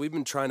question. So we've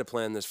been trying to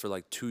plan this for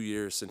like 2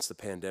 years since the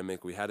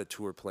pandemic. We had a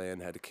tour plan,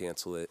 had to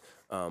cancel it.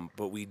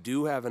 But we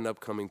do have an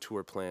upcoming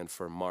tour plan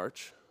for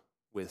March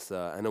with,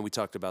 I know we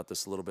talked about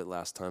this a little bit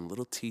last time,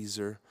 little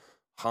teaser,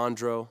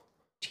 Hondro,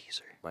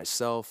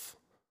 myself,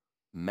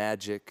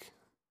 Magic,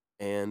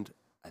 and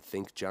I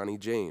think Johnny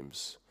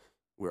James.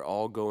 We're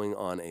all going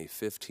on a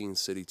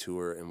 15-city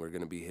tour, and we're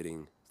going to be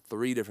hitting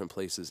 3 different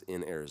places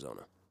in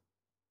Arizona.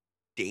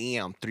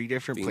 Damn, 3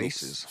 different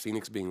places.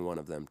 Phoenix being one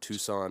of them,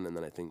 Tucson, and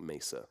then I think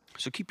Mesa.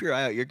 So keep your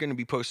eye out. You're going to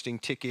be posting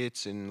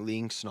tickets and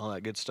links and all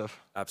that good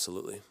stuff?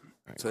 Absolutely.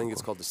 Right, so I think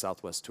it's called the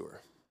Southwest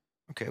Tour.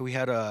 Okay, we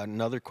had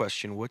another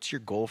question. What's your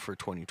goal for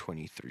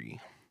 2023?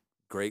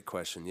 Great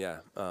question, yeah.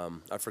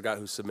 I forgot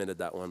who submitted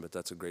that one, but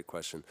that's a great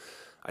question.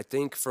 I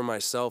think for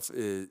myself,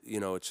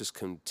 it's just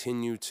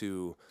continue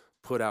to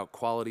put out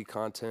quality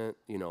content,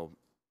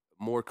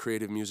 more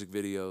creative music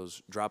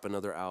videos, drop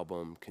another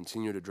album,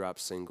 continue to drop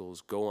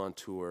singles, go on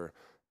tour,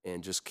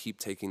 and just keep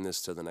taking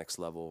this to the next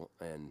level.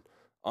 And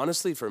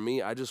honestly, for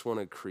me, I just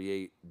want to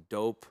create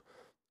dope,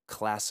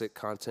 classic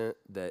content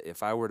that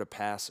if I were to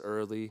pass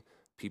early,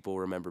 people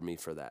remember me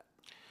for that.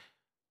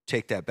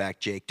 Take that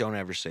back, Jake. Don't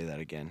ever say that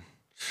again.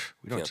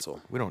 We don't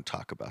Cancel. We don't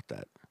talk about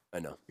that. I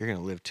know. You're going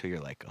to live till you're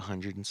like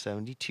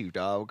 172,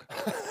 dog.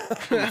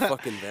 I'm a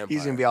fucking vampire.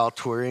 He's going to be all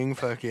touring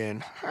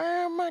fucking,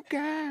 oh my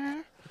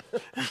God.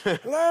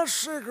 Last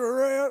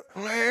cigarette.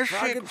 Last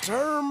I can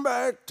turn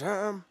back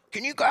time.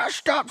 Can you guys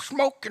stop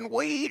smoking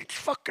weed? It's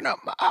fucking up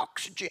my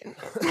oxygen.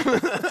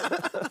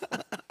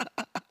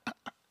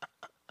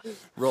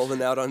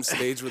 Rolling out on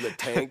stage with a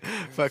tank.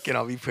 Fucking,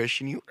 I'll be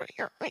pushing you.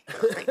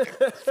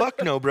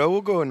 Fuck no, bro.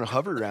 We'll go in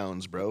hover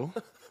rounds, bro.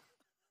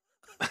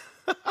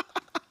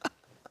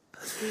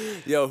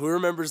 Yo, who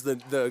remembers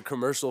the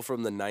commercial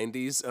from the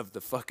 90s of the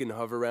fucking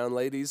hover round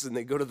ladies and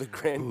they go to the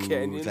Grand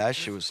Canyon? That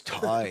shit was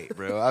tight,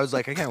 bro. I was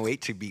like, I can't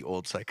wait to be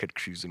old so I could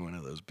cruise in one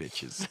of those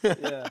bitches.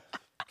 Yeah.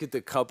 Get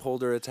the cup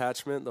holder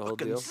attachment, the whole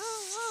deal.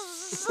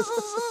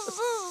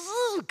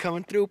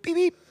 Coming through, beep,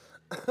 beep.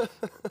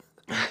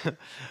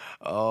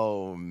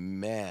 Oh,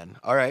 man.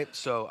 All right,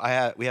 so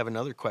we have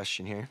another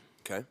question here.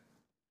 Okay.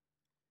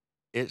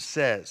 It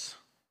says,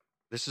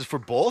 this is for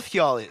both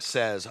y'all, it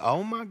says,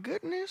 oh my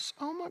goodness.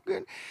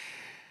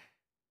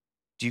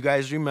 Do you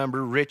guys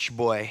remember Rich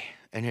Boy?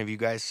 And have you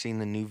guys seen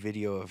the new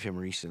video of him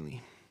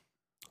recently?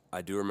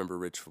 I do remember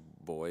Rich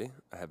Boy.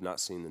 I have not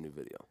seen the new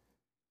video.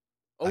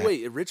 Oh,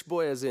 wait, Rich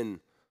Boy as in...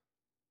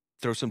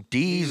 Throw some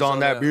D's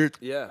on that bitch.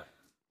 Yeah.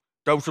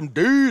 Throw some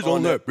D's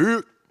on that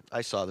bitch.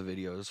 I saw the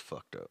video. It was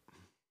fucked up.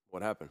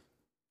 What happened?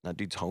 That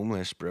dude's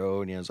homeless,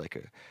 bro, and he has like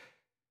a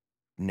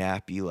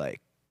nappy,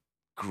 like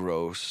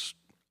gross,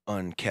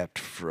 unkept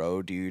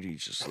fro, dude. He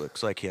just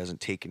looks like he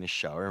hasn't taken a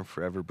shower in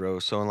forever, bro.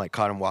 Someone like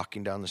caught him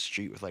walking down the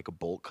street with like a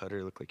bolt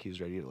cutter. Looked like he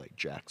was ready to like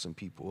jack some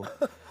people.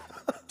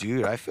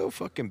 Dude, I feel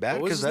fucking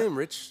bad. What was his name?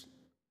 Rich?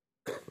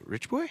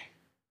 Rich Boy?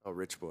 Oh,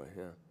 Rich Boy,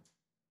 yeah.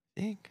 I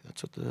think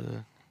that's what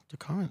the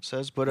comment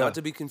says. But Not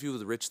to be confused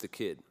with Rich the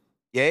Kid.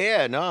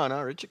 yeah,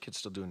 no, Rich the Kid's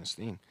still doing his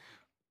thing.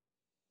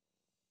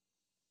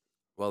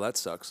 Well, that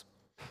sucks.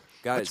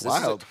 Guys,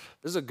 That's wild.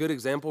 This is a good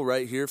example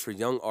right here for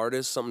young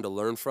artists, something to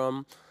learn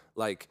from.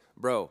 Like,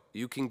 bro,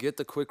 you can get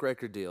the quick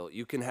record deal.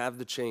 You can have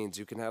the chains.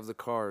 You can have the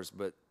cars.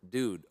 But,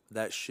 dude,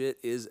 that shit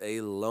is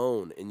a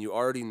loan. And you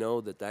already know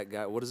that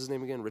guy, what is his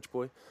name again, Rich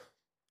Boy?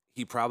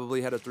 He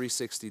probably had a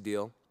 360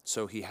 deal.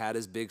 So he had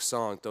his big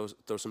song,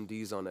 throw some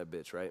D's on that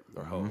bitch, right?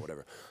 Or ho,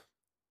 whatever.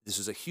 This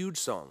was a huge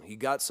song. He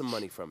got some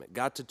money from it,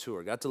 got to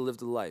tour, got to live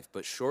the life.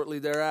 But shortly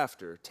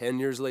thereafter, 10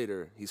 years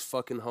later, he's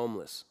fucking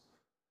homeless.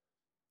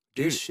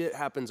 This shit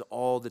happens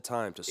all the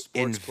time to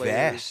sports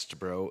players. Invest,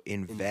 bro.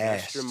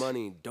 Invest your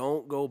money.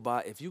 Don't go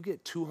buy. If you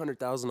get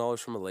 $200,000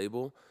 from a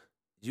label,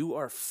 you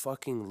are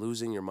fucking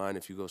losing your mind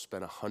if you go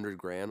spend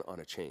 $100,000 on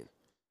a chain.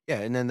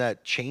 Yeah, and then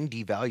that chain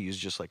devalues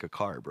just like a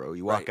car, bro.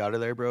 You walk out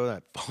of there, bro,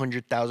 that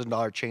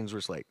 $100,000 chain's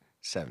worth like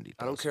 $70,000.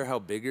 I don't care how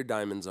big your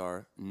diamonds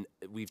are.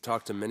 We've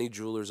talked to many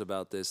jewelers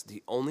about this.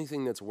 The only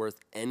thing that's worth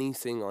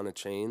anything on a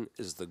chain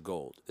is the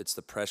gold. It's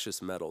the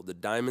precious metal. The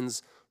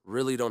diamonds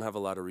really don't have a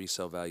lot of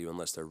resale value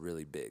unless they're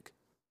really big.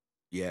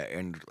 Yeah,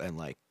 and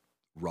like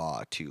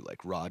raw too,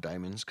 like raw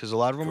diamonds, because a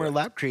lot of them are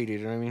lab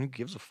created. And I mean, who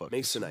gives a fuck?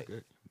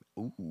 Masonite.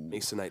 Ooh.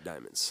 Masonite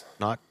diamonds.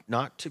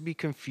 Not to be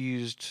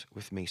confused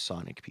with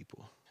Masonic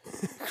people.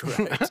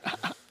 Correct.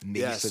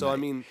 Yeah, so I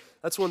mean,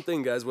 that's one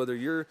thing, guys. Whether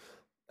you're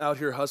out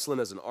here hustling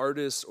as an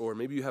artist or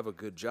maybe you have a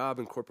good job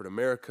in corporate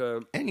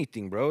America.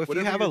 Anything, bro. If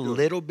you have a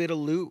little bit of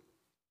loot,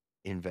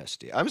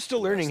 invest it. I'm still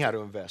learning how to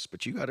invest,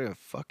 but you got to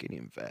fucking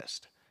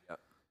invest. Yeah,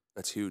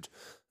 that's huge.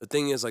 The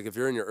thing is, like, if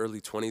you're in your early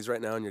 20s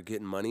right now and you're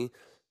getting money,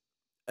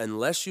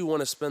 unless you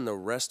want to spend the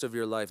rest of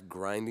your life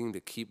grinding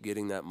to keep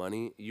getting that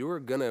money, you are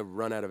going to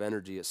run out of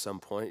energy at some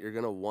point. You're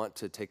going to want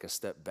to take a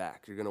step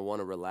back. You're going to want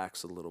to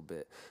relax a little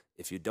bit.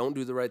 If you don't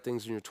do the right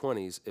things in your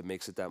 20s, it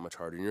makes it that much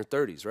harder in your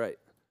 30s, right?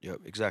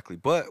 Yep, exactly.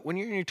 But when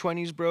you're in your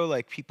 20s, bro,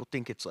 like, people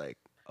think it's like,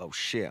 oh,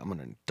 shit, I'm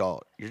an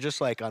adult. You're just,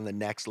 like, on the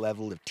next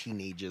level of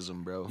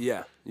teenageism, bro.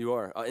 Yeah, you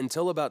are.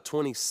 Until about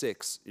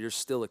 26, you're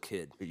still a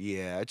kid.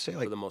 Yeah, I'd say,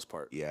 like... For the most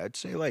part. Yeah, I'd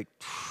say, like...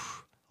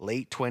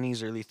 late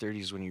 20s, early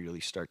 30s when you really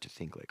start to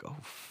think like, oh,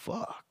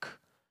 fuck.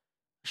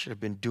 I should have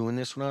been doing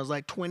this when I was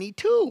like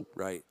 22.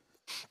 Right.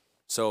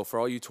 So for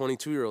all you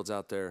 22-year-olds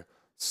out there,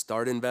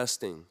 start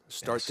investing.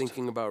 Start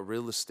thinking about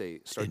real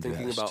estate. Start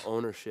thinking about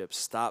ownership.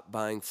 Stop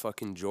buying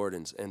fucking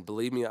Jordans. And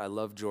believe me, I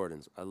love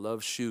Jordans. I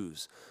love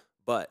shoes.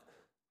 But...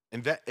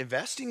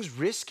 investing's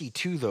risky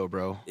too, though,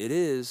 bro. It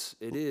is.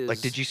 It is.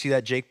 Like, did you see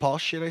that Jake Paul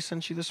shit I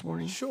sent you this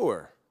morning?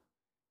 Sure.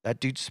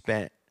 That dude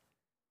spent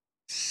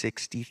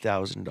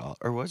 $60,000,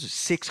 or was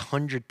it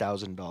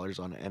 $600,000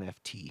 on an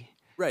NFT?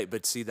 Right,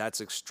 but see, that's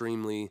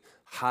extremely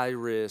high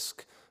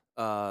risk,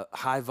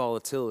 high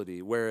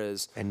volatility.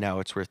 Whereas, and now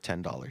it's worth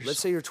 $10. Let's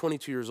say you're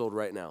 22 years old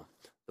right now.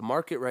 The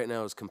market right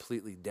now is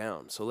completely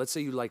down. So let's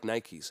say you like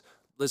Nikes.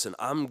 Listen,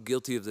 I'm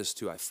guilty of this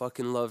too. I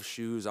fucking love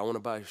shoes. I want to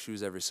buy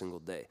shoes every single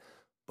day.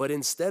 But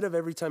instead of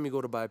every time you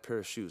go to buy a pair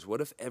of shoes, what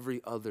if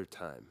every other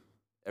time,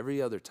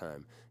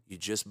 you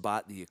just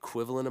bought the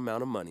equivalent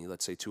amount of money,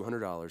 let's say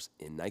 $200,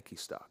 in Nike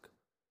stock?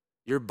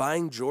 You're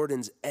buying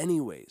Jordans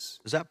anyways.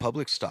 Is that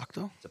public stock,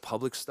 though? It's a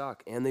public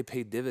stock, and they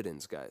pay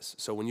dividends, guys.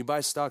 So when you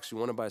buy stocks, you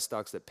want to buy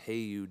stocks that pay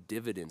you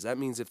dividends. That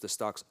means if the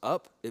stock's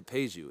up, it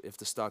pays you. If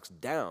the stock's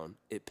down,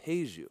 it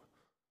pays you.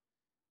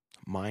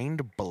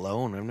 Mind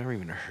blown. I've never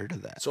even heard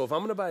of that. So if I'm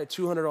going to buy a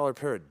 $200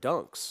 pair of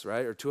Dunks,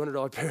 right, or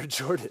 $200 pair of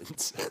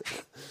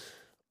Jordans,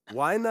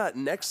 why not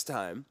next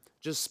time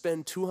just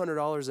spend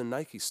 $200 in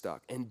Nike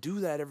stock and do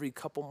that every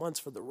couple months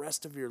for the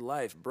rest of your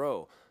life,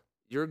 bro?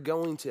 You're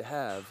going to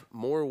have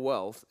more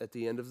wealth at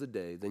the end of the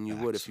day than you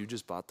would if you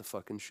just bought the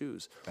fucking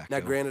shoes. Now,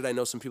 granted, I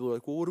know some people are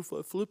like, well, what if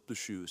I flip the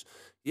shoes?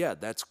 Yeah,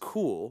 that's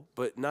cool,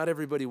 but not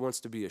everybody wants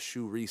to be a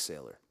shoe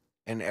reseller.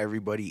 And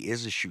everybody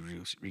is a shoe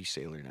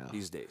reseller now.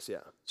 These days, yeah.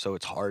 So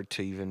it's hard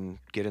to even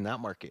get in that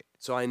market.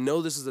 So I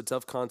know this is a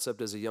tough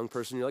concept as a young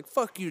person. You're like,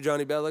 fuck you,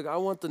 Johnny Bad. Like, I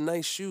want the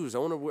nice shoes. I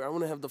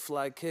want to have the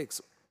fly kicks.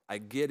 I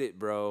get it,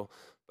 bro.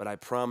 But I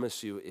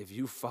promise you, if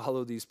you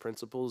follow these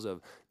principles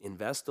of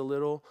invest a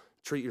little,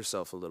 treat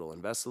yourself a little,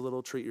 invest a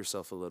little, treat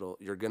yourself a little,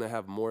 you're going to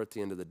have more at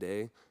the end of the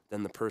day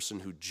than the person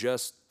who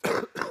just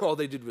all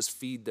they did was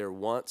feed their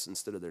wants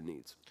instead of their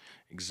needs.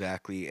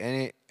 Exactly.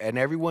 And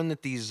everyone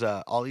that these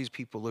all these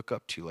people look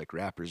up to, like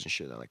rappers and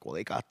shit, they're like, well,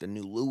 they got the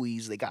new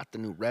Louis, they got the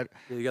new Red.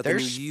 Yeah, you got the new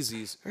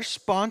Yeezys. They're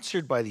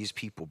sponsored by these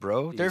people,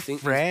 bro. They're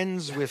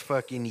friends with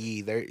fucking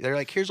Yee. They're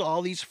like, here's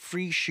all these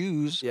free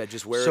shoes. Yeah,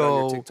 just wear it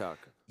on your TikTok.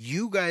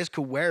 You guys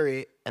could wear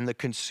it and the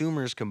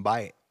consumers can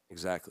buy it.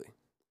 Exactly.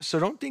 So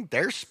don't think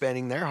they're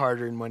spending their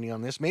hard-earned money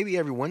on this. Maybe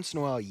every once in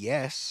a while,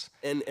 yes.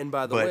 And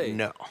by the But way,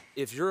 no.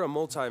 if you're a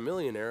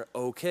multimillionaire,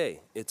 okay,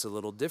 it's a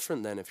little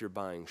different than if you're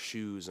buying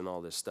shoes and all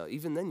this stuff.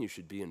 Even then, you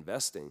should be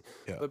investing.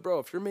 Yeah. But bro,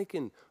 if you're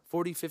making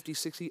 40, 50,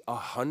 60,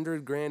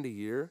 100 grand a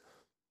year,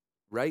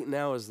 right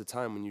now is the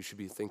time when you should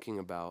be thinking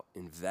about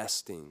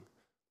investing.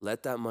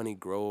 Let that money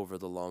grow over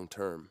the long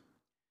term.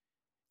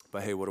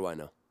 But hey, what do I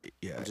know?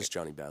 Yeah. I'm just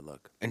Johnny Bad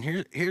Luck. And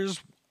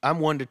here's I'm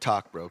one to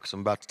talk, bro, because I'm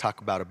about to talk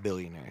about a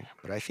billionaire.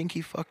 But I think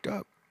he fucked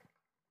up.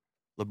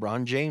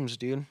 LeBron James,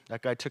 dude.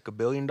 That guy took $1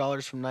 billion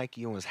from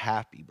Nike and was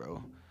happy,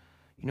 bro.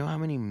 You know how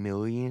many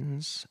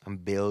millions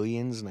and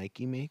billions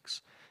Nike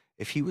makes?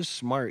 If he was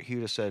smart, he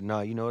would have said,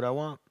 no, you know what I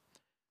want?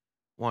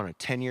 I want a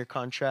 10-year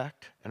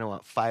contract, and I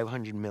want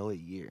 $500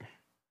 million a year.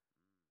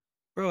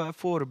 Bro, that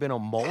fool would have been a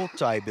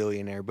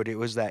multi-billionaire, but it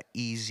was that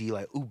easy,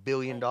 like, ooh, $1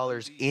 billion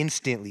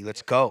instantly,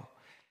 let's go.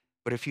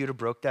 But if you would have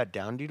broke that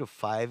down, dude, to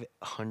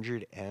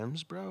 500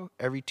 M's, bro,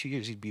 every 2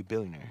 years he'd be a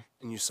billionaire.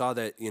 And you saw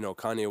that,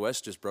 Kanye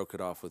West just broke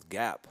it off with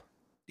Gap.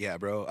 Yeah,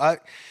 bro. I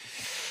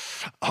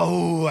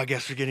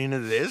guess we're getting into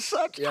this.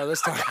 Yeah,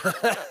 let's talk.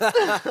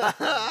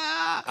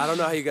 I don't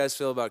know how you guys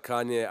feel about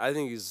Kanye. I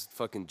think he's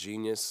fucking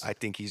genius. I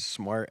think he's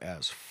smart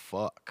as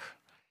fuck.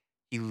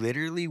 He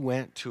literally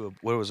went to a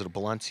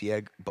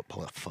Balenciaga? But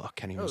fuck,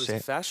 can't No, even it was say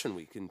it. Fashion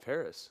Week in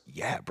Paris.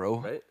 Yeah, bro.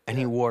 Right? And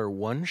he wore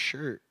one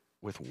shirt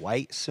with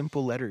white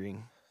simple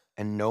lettering,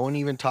 and no one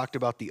even talked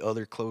about the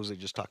other clothes. They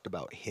just talked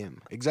about him.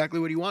 Exactly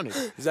what he wanted.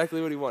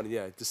 Exactly what he wanted.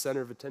 Yeah, the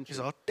center of attention. He's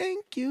all,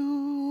 thank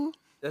you.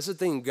 That's the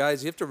thing,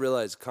 guys. You have to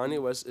realize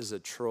Kanye West is a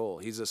troll.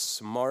 He's a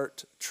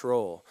smart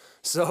troll.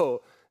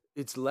 So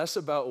it's less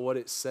about what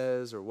it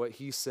says or what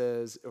he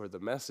says or the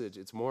message.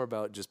 It's more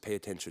about just pay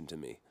attention to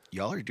me.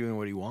 Y'all are doing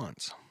what he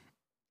wants.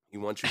 He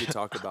wants you to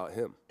talk about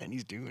him. And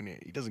he's doing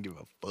it. He doesn't give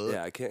a fuck.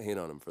 Yeah, I can't hate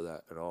on him for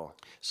that at all.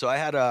 So I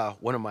had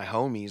one of my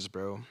homies,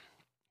 bro,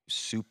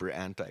 super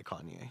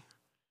anti-Kanye.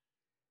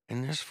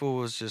 And this fool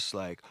was just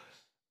like,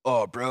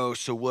 oh, bro,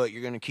 so what?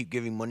 You're going to keep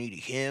giving money to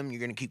him?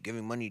 You're going to keep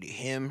giving money to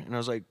him? And I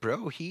was like,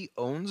 bro, he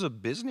owns a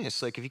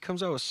business. Like, if he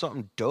comes out with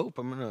something dope,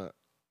 I'm going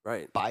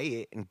to buy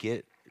it and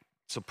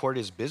support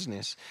his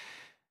business.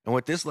 And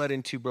what this led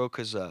into, bro,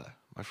 because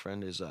my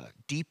friend is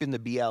deep in the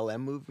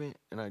BLM movement,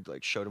 and I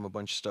like showed him a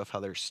bunch of stuff, how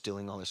they're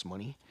stealing all this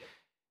money.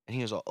 And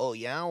he was like, oh,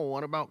 yeah, well,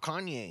 what about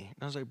Kanye? And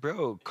I was like,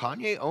 bro,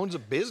 Kanye owns a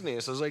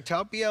business. I was like,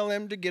 tell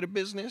BLM to get a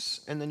business,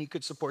 and then you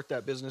could support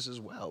that business as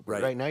well.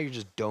 But right now, you're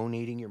just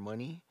donating your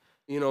money.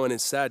 And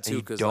it's sad, too,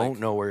 because you don't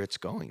know where it's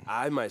going.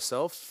 I,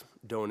 myself,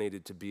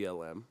 donated to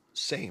BLM.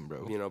 Same,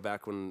 bro.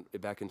 Back in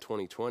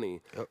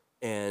 2020. Yep.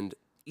 And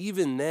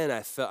even then,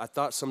 I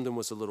thought something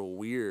was a little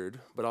weird,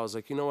 but I was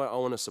like, you know what? I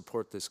want to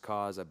support this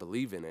cause. I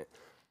believe in it.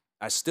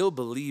 I still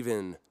believe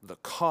in the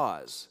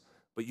cause,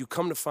 but you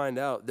come to find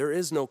out there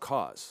is no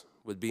cause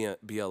with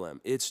BLM.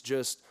 It's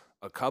just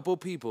a couple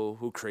people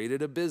who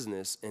created a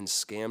business and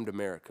scammed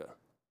America,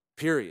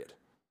 period.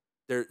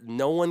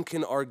 No one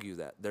can argue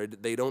that.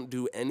 They don't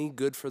do any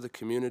good for the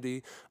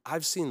community.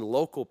 I've seen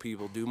local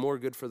people do more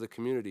good for the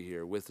community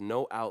here with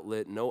no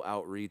outlet, no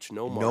outreach,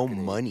 no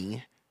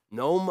marketing.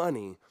 No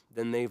money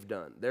than they've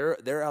done.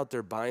 They're out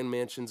there buying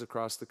mansions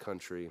across the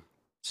country,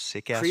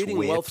 sick ass creating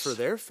whips. wealth for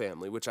their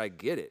family, which I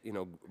get it.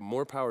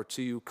 More power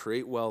to you.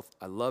 Create wealth.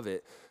 I love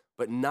it,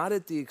 but not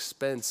at the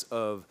expense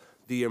of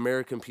the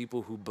American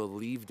people who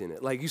believed in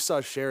it. Like you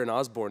saw Sharon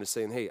Osbourne is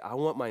saying, "Hey, I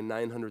want my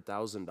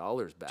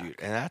 $900,000 back."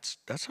 Dude, and that's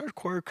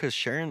hardcore because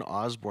Sharon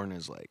Osbourne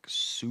is like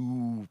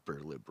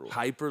super liberal,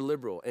 hyper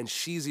liberal, and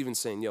she's even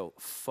saying, "Yo,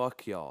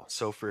 fuck y'all."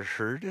 So for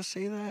her to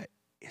say that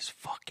is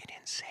fucking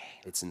insane.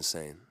 It's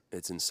insane.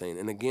 It's insane.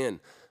 And again,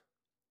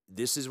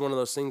 this is one of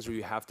those things where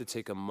you have to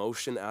take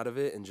emotion out of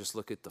it and just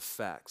look at the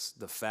facts.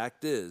 The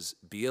fact is,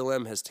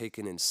 BLM has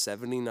taken in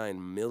 $79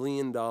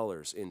 million in,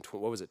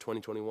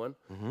 2021?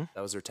 Mm-hmm.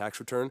 That was their tax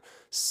return.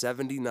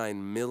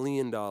 $79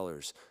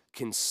 million.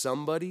 Can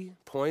somebody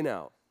point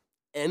out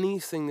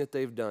anything that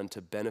they've done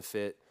to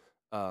benefit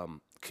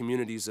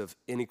communities of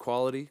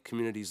inequality,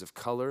 communities of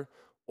color,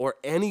 or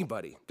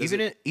anybody?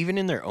 Even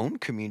in their own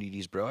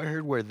communities, bro. I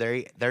heard where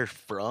they're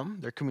from,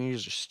 their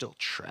communities are still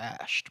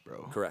trashed,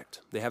 bro. Correct.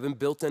 They haven't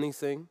built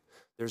anything.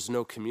 There's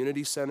no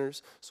community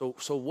centers. So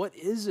what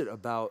is it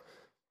about?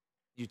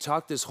 You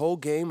talk this whole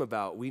game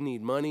about we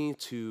need money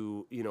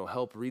to,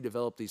 help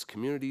redevelop these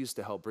communities,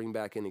 to help bring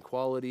back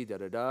inequality,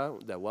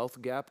 that wealth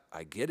gap.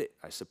 I get it.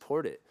 I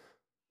support it.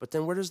 But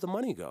then where does the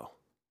money go?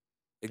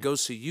 It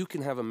goes so you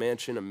can have a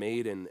mansion, a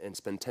maid, and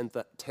spend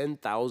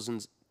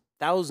thousands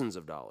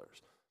of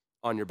dollars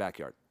on your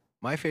backyard.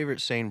 My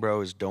favorite saying,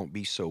 bro, is don't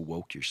be so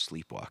woke you're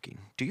sleepwalking.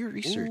 Do your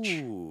research.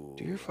 Ooh.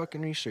 Do your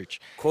fucking research.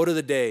 Quote of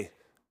the day,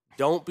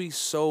 don't be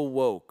so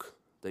woke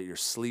that you're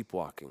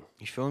sleepwalking.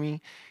 You feel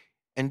me?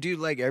 And dude,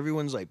 like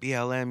everyone's like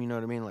BLM, you know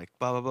what I mean? Like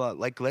blah, blah, blah.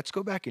 Like let's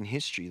go back in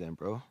history then,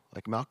 bro.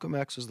 Like Malcolm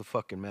X was the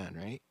fucking man,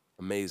 right?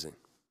 Amazing.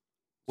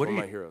 One of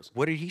my heroes.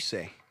 What did he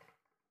say?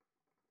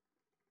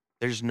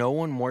 There's no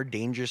one more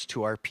dangerous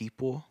to our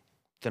people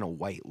than a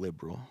white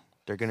liberal.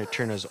 They're going to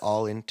turn us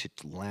all into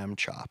lamb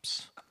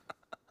chops.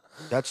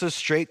 That's a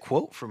straight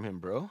quote from him,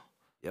 bro.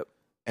 Yep.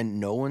 And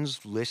no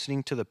one's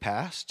listening to the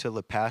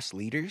past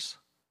leaders.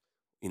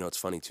 You know, what's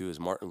funny too is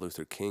Martin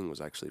Luther King was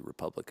actually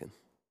Republican.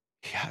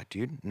 Yeah,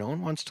 dude. No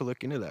one wants to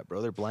look into that,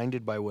 bro. They're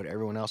blinded by what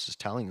everyone else is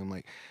telling them.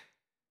 Like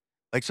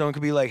someone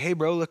could be like, "Hey,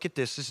 bro, look at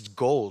this. This is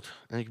gold,"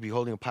 and they could be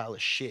holding a pile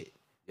of shit.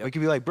 Yep. They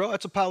could be like, "Bro,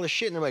 that's a pile of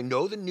shit," and they're like,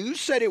 "No, the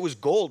news said it was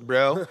gold,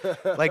 bro."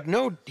 Like,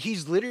 no,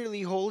 he's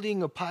literally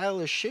holding a pile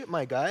of shit,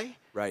 my guy.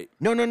 Right.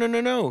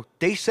 No.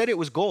 They said it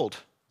was gold.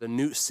 The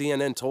new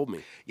CNN told me.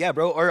 Yeah,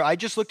 bro. Or I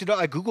just looked it up.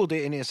 I Googled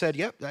it and it said,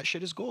 yep, that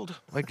shit is gold.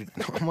 Like,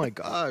 oh my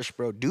gosh,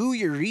 bro. Do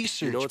your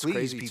research, You know what's please,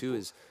 crazy people. too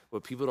is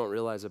what people don't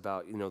realize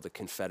about, you know, the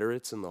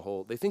Confederates and the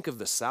whole, they think of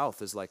the South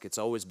as like it's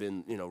always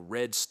been, you know,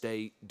 red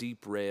state,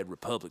 deep red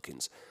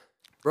Republicans.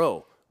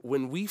 Bro,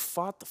 when we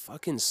fought the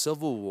fucking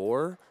Civil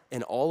War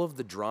and all of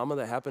the drama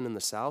that happened in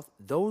the South,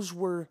 those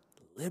were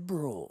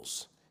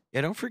liberals.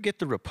 Yeah, don't forget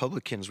the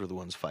Republicans were the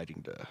ones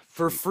fighting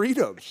For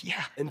freedom.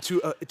 Yeah. And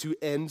to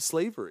end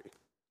slavery.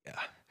 Yeah.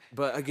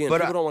 But again,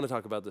 But people don't want to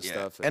talk about this Yeah.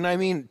 stuff. And I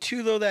mean,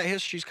 too, though, that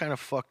history's kind of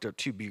fucked up,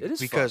 too, It is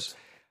because fucked.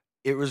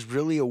 it was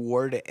really a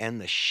war to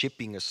end the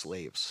shipping of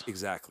slaves.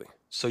 Exactly.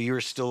 So you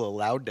were still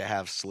allowed to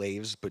have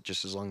slaves, but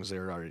just as long as they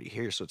were already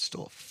here. So it's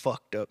still a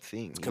fucked up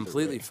thing. either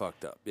Completely way.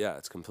 fucked up. Yeah,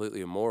 it's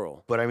completely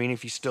immoral. But I mean,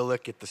 if you still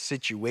look at the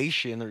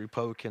situation, the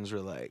Republicans were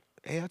like,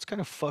 hey, that's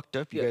kind of fucked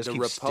up. You guys the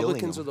keep Republicans are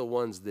stealing them. the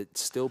ones that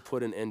still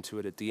put an end to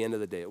it at the end of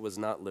the day. It was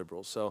not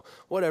liberal. So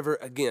whatever.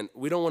 Again,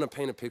 we don't want to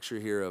paint a picture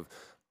here of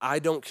I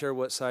don't care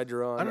what side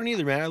you're on. I don't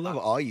either, man. I love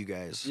all you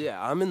guys.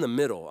 Yeah, I'm in the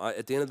middle.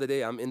 At the end of the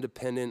day, I'm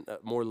independent,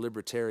 more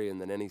libertarian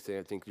than anything.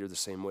 I think you're the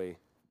same way,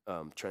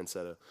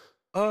 Trendsetter.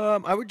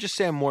 I would just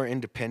say I'm more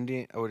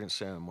independent. I wouldn't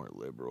say I'm more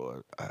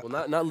liberal.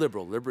 Well, not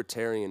liberal.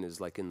 Libertarian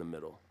is like in the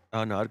middle.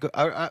 Oh no,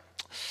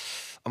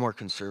 I'm more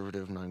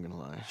conservative. Not gonna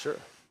lie. Sure.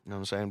 You know what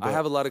I'm saying? I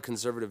have a lot of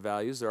conservative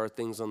values. There are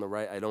things on the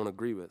right I don't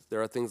agree with.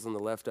 There are things on the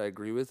left I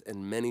agree with,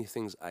 and many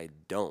things I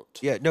don't.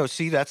 Yeah, no.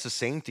 See, that's the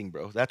same thing,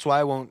 bro. That's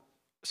why I won't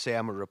say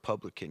I'm a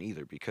Republican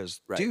either,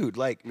 because, Right. dude,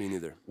 like, Me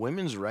neither.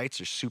 women's rights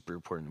are super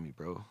important to me,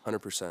 bro.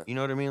 100%. You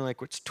know what I mean?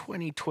 Like, it's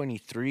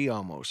 2023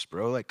 almost,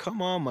 bro. Like,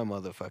 come on, my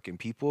motherfucking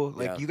people.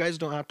 Like, Yeah. you guys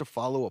don't have to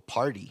follow a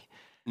party.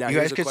 Now, You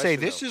here's guys a could say,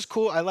 question, this though. is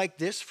cool. I like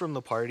this from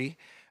the party.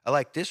 I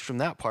like this from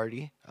that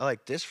party. I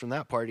like this from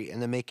that party.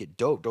 And then make it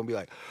dope. Don't be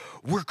like,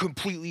 we're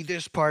completely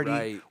this party.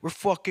 Right. We're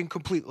fucking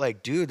complete.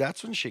 Like, dude,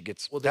 that's when shit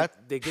gets. Well,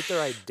 they get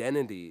their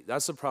identity.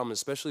 That's the problem,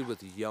 especially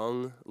with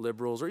young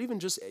liberals or even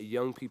just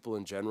young people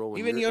in general. When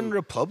even you're young in-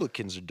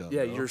 Republicans are dumb.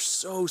 Yeah, bro. you're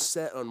so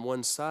set on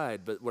one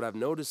side. But what I've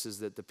noticed is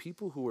that the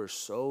people who are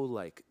so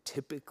like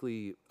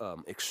typically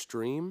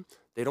extreme,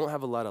 they don't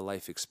have a lot of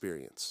life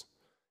experience.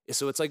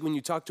 So it's like when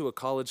you talk to a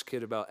college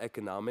kid about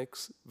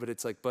economics, but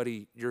it's like,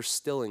 buddy, you're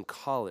still in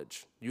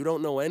college. You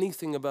don't know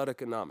anything about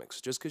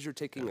economics. Just because you're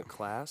taking a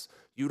class,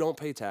 you don't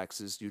pay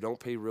taxes, you don't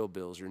pay real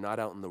bills, you're not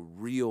out in the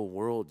real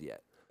world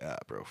yet. Yeah,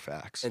 bro,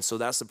 facts. And so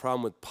that's the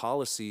problem with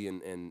policy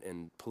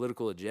and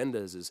political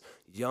agendas is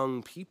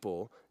young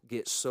people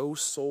get so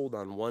sold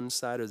on one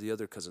side or the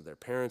other because of their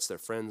parents, their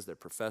friends, their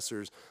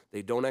professors.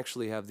 They don't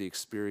actually have the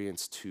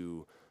experience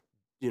to,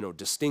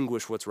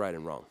 distinguish what's right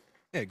and wrong.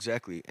 Yeah,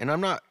 exactly. And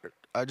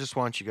I just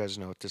want you guys to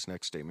know with this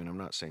next statement, I'm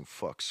not saying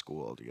fuck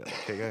school altogether,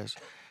 okay, guys?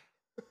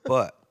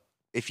 But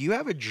if you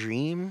have a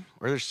dream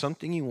or there's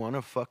something you want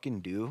to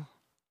fucking do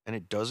and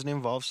it doesn't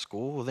involve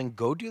school, well, then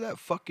go do that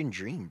fucking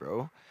dream,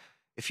 bro.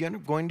 If you end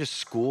up going to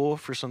school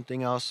for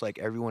something else like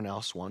everyone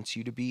else wants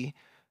you to be,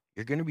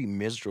 you're going to be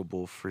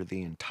miserable for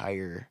the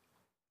entirety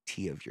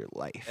of your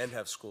life. And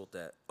have school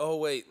debt. Oh,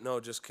 wait, no,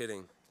 just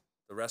kidding.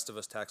 The rest of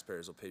us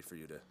taxpayers will pay for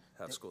you to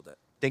have school debt.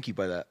 Thank you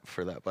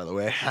for that, by the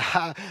way.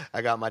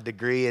 I got my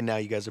degree and now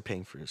you guys are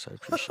paying for it, so I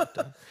appreciate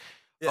that.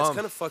 Yeah, it's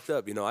kind of fucked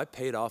up. I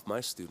paid off my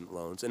student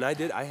loans, and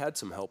I had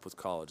some help with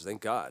college,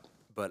 thank God.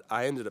 But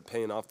I ended up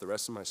paying off the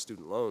rest of my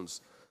student loans.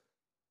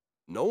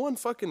 No one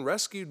fucking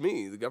rescued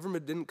me. The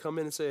government didn't come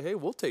in and say, hey,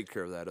 we'll take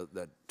care of that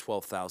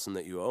 $12,000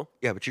 that you owe.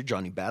 Yeah, but you're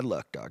Johnny Bad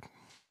Luck, dog.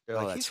 They're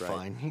like, that's he's right.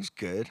 fine. He's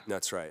good.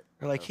 That's right.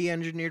 They're like, he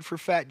engineered for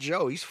Fat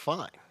Joe. He's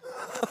fine.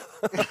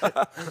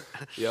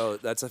 Yo,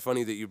 that's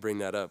funny that you bring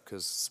that up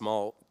because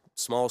small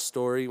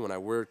story. When I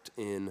worked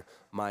in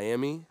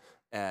Miami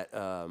at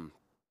the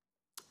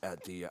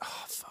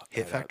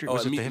Hit Factory? Oh,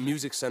 Was at it the Hit-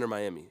 Music Center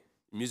Miami.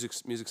 Music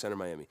Center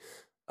Miami.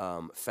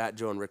 Fat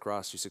Joe and Rick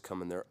Ross used to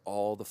come in there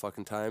all the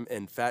fucking time,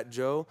 and Fat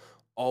Joe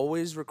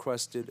always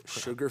requested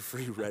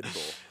sugar-free Red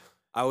Bull.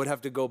 I would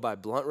have to go buy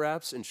blunt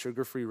wraps and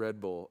sugar-free Red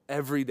Bull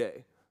every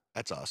day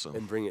That's awesome.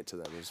 and bring it to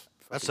them. It was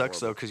That fucking sucks,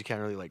 though, horrible. because you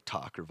can't really, like,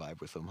 talk or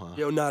vibe with them, huh?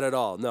 Yo, not at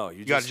all. No,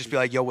 You gotta just be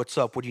like, yo, what's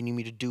up? What do you need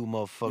me to do,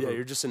 motherfucker? yeah,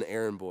 you're just an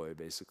errand boy,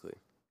 basically.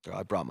 Bro,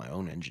 I brought my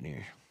own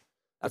engineer.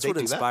 That's they what do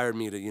that? inspired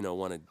me to,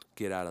 want to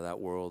get out of that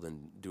world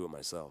and do it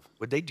myself.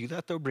 Would they do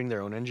that, though? Bring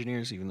their own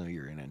engineers, even though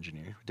you're an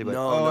engineer? They'd be like,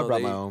 No, oh, I no, brought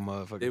they- my own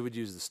motherfucker. They would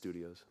use the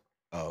studios.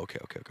 Oh, okay.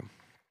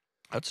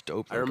 That's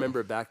dope. I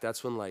remember back.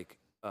 That's when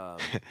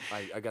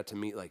I got to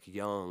meet like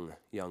Young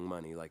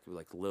Money, like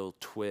Lil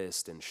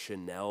Twist and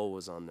Chanel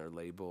was on their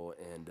label,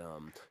 and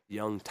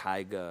Young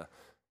Tyga.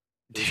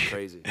 It was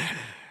crazy.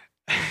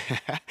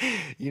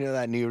 You know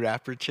that new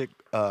rapper chick?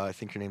 I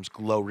think her name's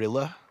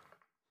Glorilla.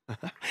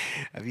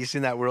 Have you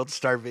seen that World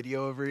Star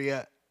video of her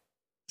yet?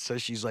 So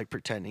she's like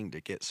pretending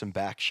to get some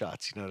back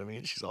shots. You know what I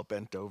mean? She's all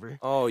bent over.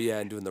 Oh yeah,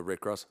 and doing the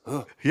Rick Ross.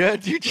 Yeah,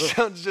 dude, she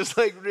sounds just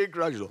like Rick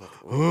Ross. She's like,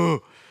 oh.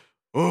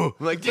 I'm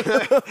like, dude,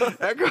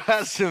 that girl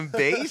has some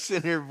bass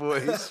in her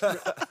voice.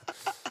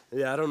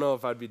 Yeah, I don't know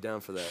if I'd be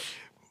down for that.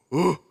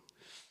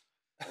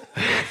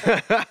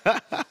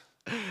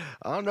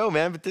 I don't know,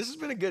 man, but this has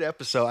been a good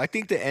episode. I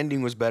think the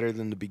ending was better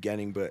than the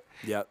beginning, but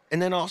Yep.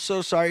 And then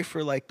also, sorry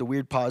for like the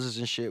weird pauses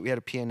and shit. We had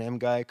a PNM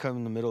guy come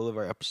in the middle of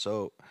our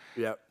episode.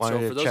 Yep. Wanted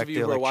So to for those check of you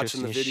the who are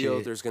watching the electricity video,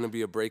 shit. there's going to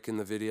be a break in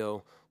the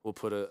video. We'll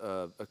put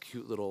a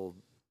cute little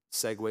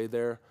segue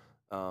there.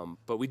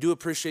 But we do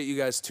appreciate you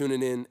guys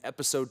tuning in.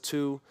 Episode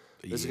 2.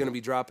 This is going to be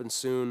dropping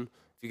soon.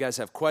 If you guys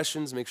have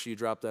questions, make sure you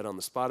drop that on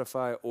the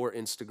Spotify or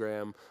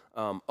Instagram.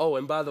 Oh,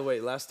 and by the way,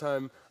 last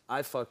time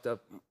I fucked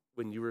up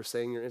when you were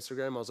saying your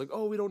Instagram. I was like,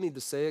 oh, we don't need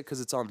to say it because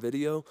it's on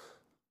video.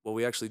 Well,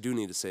 we actually do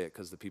need to say it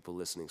because the people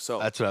listening. So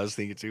That's what I was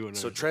thinking too.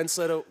 So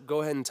Trendsetter,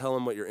 go ahead and tell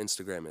them what your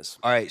Instagram is.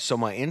 All right, so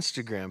my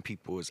Instagram,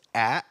 people, is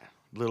at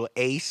little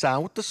A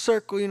sign with the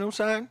circle, you know what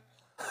I'm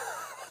saying?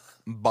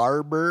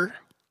 Barber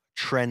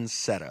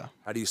Trendsetter.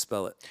 How do you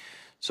spell it?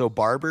 So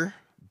Barber,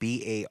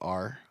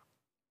 BARBER,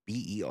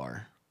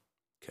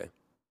 Okay.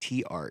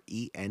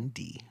 TRENDSETTA.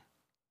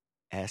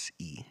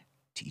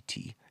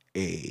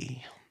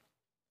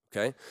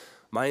 Okay.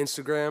 My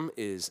Instagram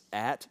is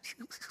at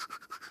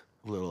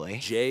Little A.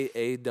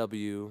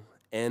 JAWNY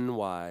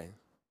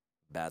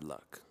Bad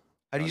Luck.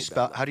 How do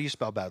you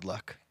spell bad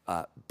luck?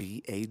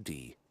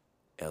 BADLUCK.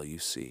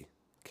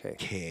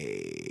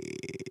 K.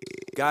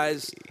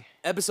 Guys,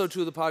 episode 2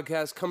 of the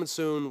podcast coming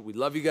soon. We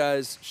love you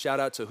guys. Shout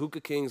out to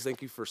Hookah Kings.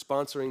 Thank you for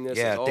sponsoring this.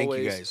 Yeah, as thank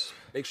always. you guys.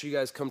 Make sure you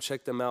guys come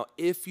check them out.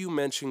 If you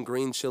mention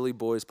Green Chili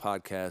Boys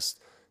podcast,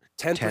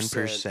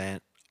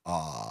 10%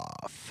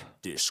 off.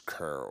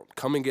 discount.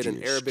 Come and get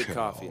an Arabic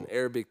coffee, an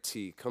Arabic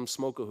tea. Come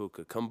smoke a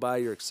hookah. Come buy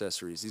your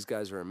accessories. These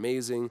guys are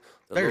amazing.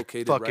 They're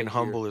located fucking right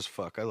humble here. as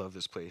fuck. I love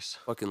this place.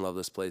 Fucking love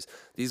this place.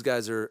 These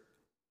guys are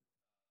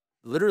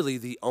literally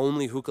the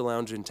only hookah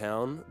lounge in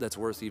town that's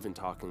worth even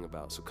talking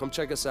about. So come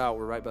check us out.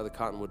 We're right by the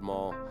Cottonwood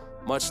Mall.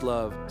 Much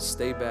love.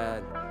 Stay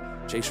bad.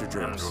 Chase your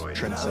dreams.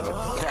 Trendsetter.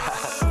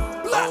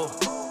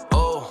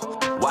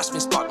 Oh, watch me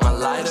spark my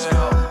lighter.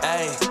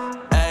 Ay,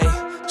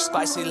 ay,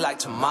 spicy like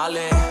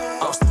tamale.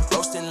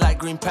 Roasting like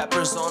green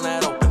peppers on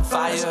that open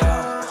fire.